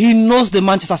also, he knows the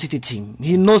Manchester City team.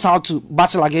 He knows how to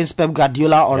battle against Pep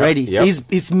Guardiola already. Yep.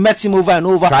 He's met him over and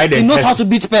over. Tried He and knows how tested.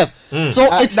 to beat Pep. So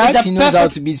it's that a he knows how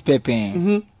perfect- to beat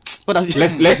Pepe. What have you-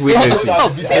 Let's wait and see. No,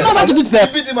 he knows how to beat Pep.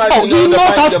 He beat him Oh, he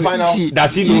knows how to final. See,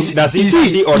 Does he know? Does he see,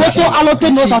 see or does he? Toto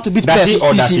Alote knows how to beat Does Pep. he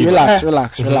or does he? relax.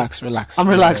 I'm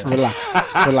relaxed.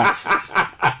 Relax.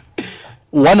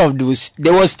 One of those,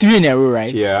 there was 3 in a row,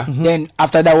 right? Yeah. Then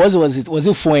after that, was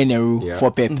it 4 in a row Yeah.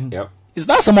 for Pep? Yep. Is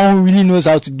that someone who really knows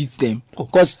how to beat them?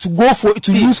 Because to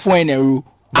lose 4 in a row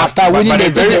after winning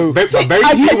the very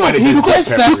I few think managers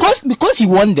get Pep. because he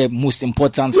won the most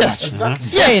important match. exactly.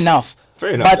 Fair enough. Fair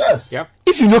enough. But Yes. Yep.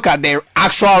 if you look at the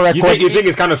actual record, You think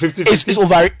it's kind of 50-50? it's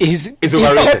overrated.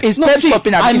 overrated. No, see,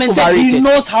 I meant that he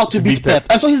knows how to beat beat Pep.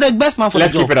 Pep. And so he's the best man for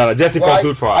Let's the keep job. it out. Jesse, Well,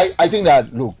 conclude for us. I think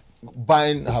that look,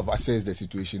 Bayern have assessed the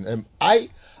situation. I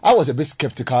was a bit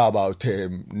skeptical about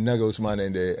Nagelsmann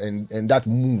and that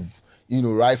move. You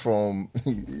know, right from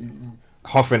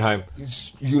Hoffenheim.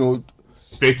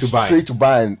 Straight to Bayern. Straight to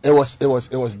Bayern. It was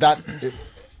that.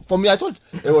 For me, I thought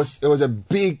it was a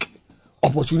big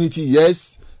opportunity.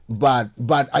 Yes, but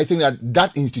I think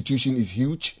that institution is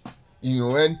huge.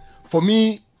 And for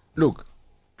me, look,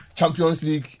 Champions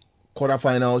League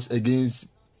quarterfinals against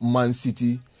Man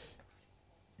City,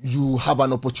 you have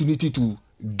an opportunity to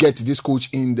get this coach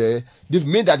in there. They've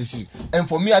made that decision, and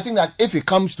for me, I think that if it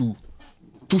comes to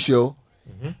Tuchel,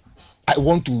 I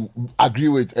want to agree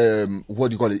with what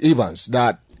do you call it, Evans,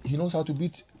 that he knows how to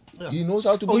beat. He knows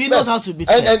how to beat. He Pep. knows how to beat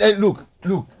And, Pep. and look.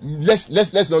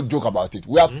 Let's not joke about it.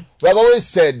 We have always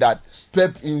said that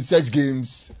Pep in such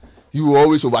games, you will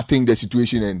always overthink the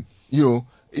situation, and you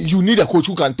need a coach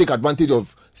who can take advantage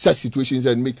of such situations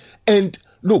and make. And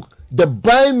look, the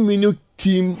Bayern Munich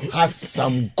team has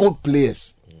some good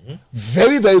players,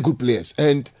 very very good players.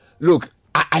 And look,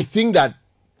 I think that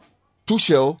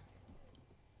Tuchel,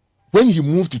 when he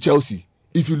moved to Chelsea,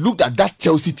 if you looked at that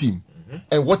Chelsea team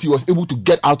and what he was able to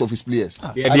get out of his players,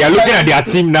 They are looking at their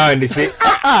team now and they say,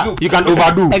 you can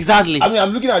overdo. Exactly. I mean,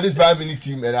 I'm looking at this Bayern Munich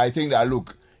team and I think that,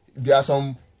 look, there are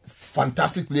some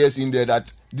fantastic players in there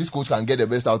that this coach can get the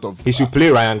best out of. He should play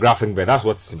Ryan Grafenberg. That's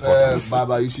what's important.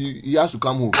 Baba, you see, he has to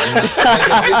come home.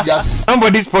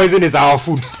 Somebody's poison is our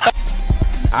food.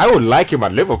 I would like him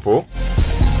at Liverpool.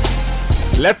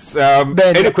 Let's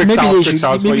any quick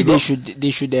shouts maybe they should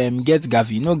get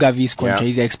Gavi. No, Gavi's contract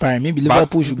is expiring. Maybe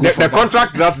Liverpool should go for the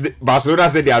contract that Barcelona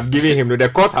said they are giving him. The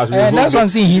court has removed. That's what I'm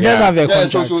saying. He doesn't have a Yeah,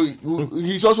 contract.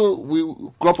 he's also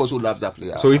Klopp also loves that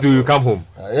player. So you come home.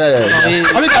 Yeah.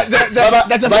 I mean,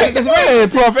 that's a very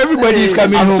Prof, everybody is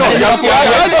coming home. sorry,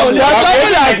 You're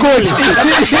sounding like coach.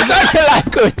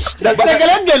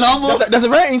 There's a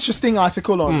very interesting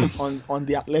article on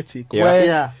the Athletic Yeah.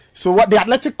 where so what the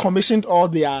Athletic commissioned all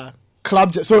their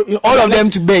club All of them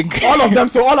to beg.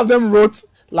 all of them wrote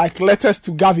like letters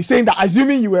to Gavi saying that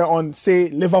assuming you were on say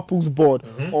Liverpool's board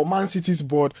or Man City's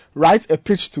board, write a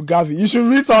pitch to Gavi. You should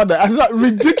read all that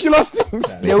ridiculous things.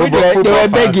 They were begging. They were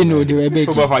begging.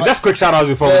 Just quick shout outs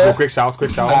before we go. Quick shouts.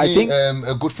 I think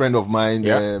a good friend of mine,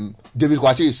 David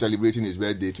Kwachi, is celebrating his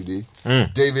birthday today.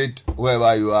 David,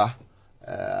 wherever you are,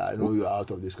 I know you are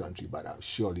out of this country, but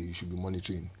surely you should be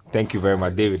monitoring. Thank you very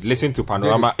much, David. Listen to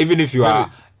Panorama. Even if you are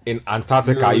in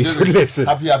Antarctica, you should listen.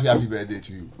 Happy birthday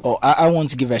to you. Oh, I want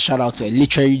to give a shout out to a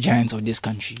literary giant of this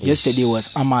country. Yesterday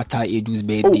was Amata Edu's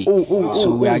birthday.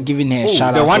 So we are giving her a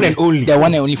shout out. The one and only. The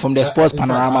one and only from the Sports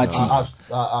Panorama team.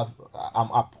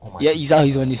 I'm up on my feet. He's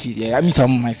on his feet. Yeah, I'm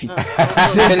on my feet.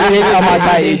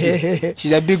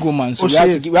 She's a big woman, so we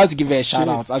have to give her a shout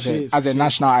out as a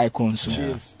national icon. So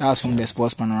that's from the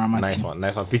Sports Panorama team.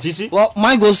 Nice one. Pichichi? Well,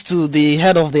 mine goes to the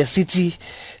head of the Citi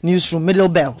newsroom, Middle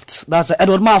Belt. That's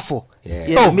Edward Mafo.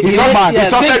 Yeah. He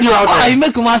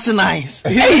made Kumasi nice.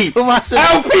 Hey,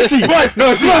 Pichi, what?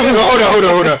 No, seriously, hold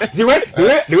on. See, the way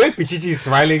Pichichi is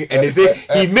smiling and they say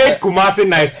he made Kumasi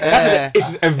nice,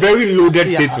 it's a very loaded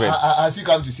statement. As you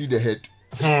come to see the head.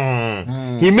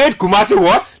 He made Kumasi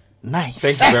what? Nice.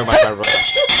 Thank you very much, my brother.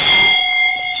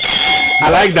 I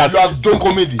like that. You have done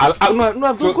comedy. I've done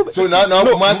comedy. So now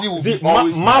Kumasi will be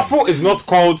always Mafo is not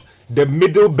called the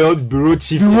Middle Belt Bureau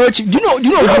Chief. Do you know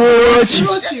Bureau Chief?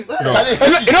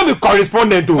 You know the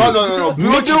correspondent to No.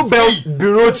 Middle Belt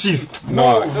Bureau Chief.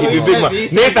 No, he's a big man.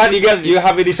 Nathan, you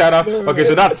have any shout out? Okay,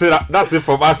 so that's it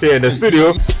from us here in the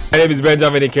studio. My name is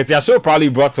Benjamin Nketiah. Show proudly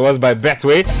brought to us by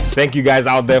Betway. Thank you guys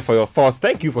out there for your thoughts.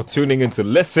 Thank you for tuning in to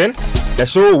listen. The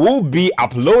show will be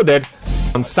uploaded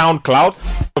on SoundCloud.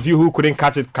 Of you who couldn't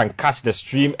catch it can catch the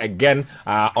stream again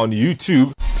on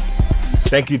YouTube.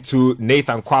 Thank you to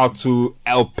Nathan Kwao, to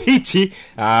El Pichi,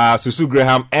 Susu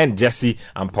Graham, and Jesse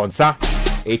Amponsa,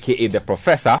 aka the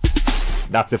Professor.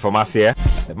 That's it from us here.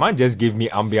 The man just gave me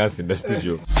ambience in the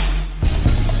studio.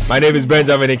 My name is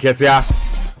Benjamin Nketiah.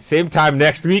 Same time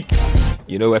next week.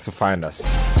 You know where to find us.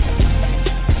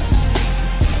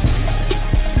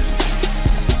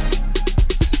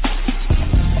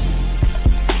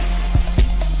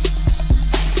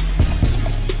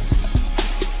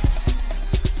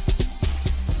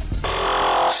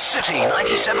 City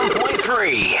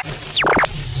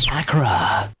 97.3.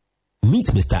 Accra. Meet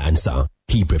Mr. Ansah.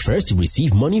 He prefers to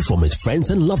receive money from his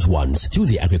friends and loved ones through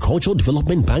the Agricultural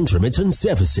Development Bank's remittance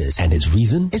services, and his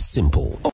reason is simple.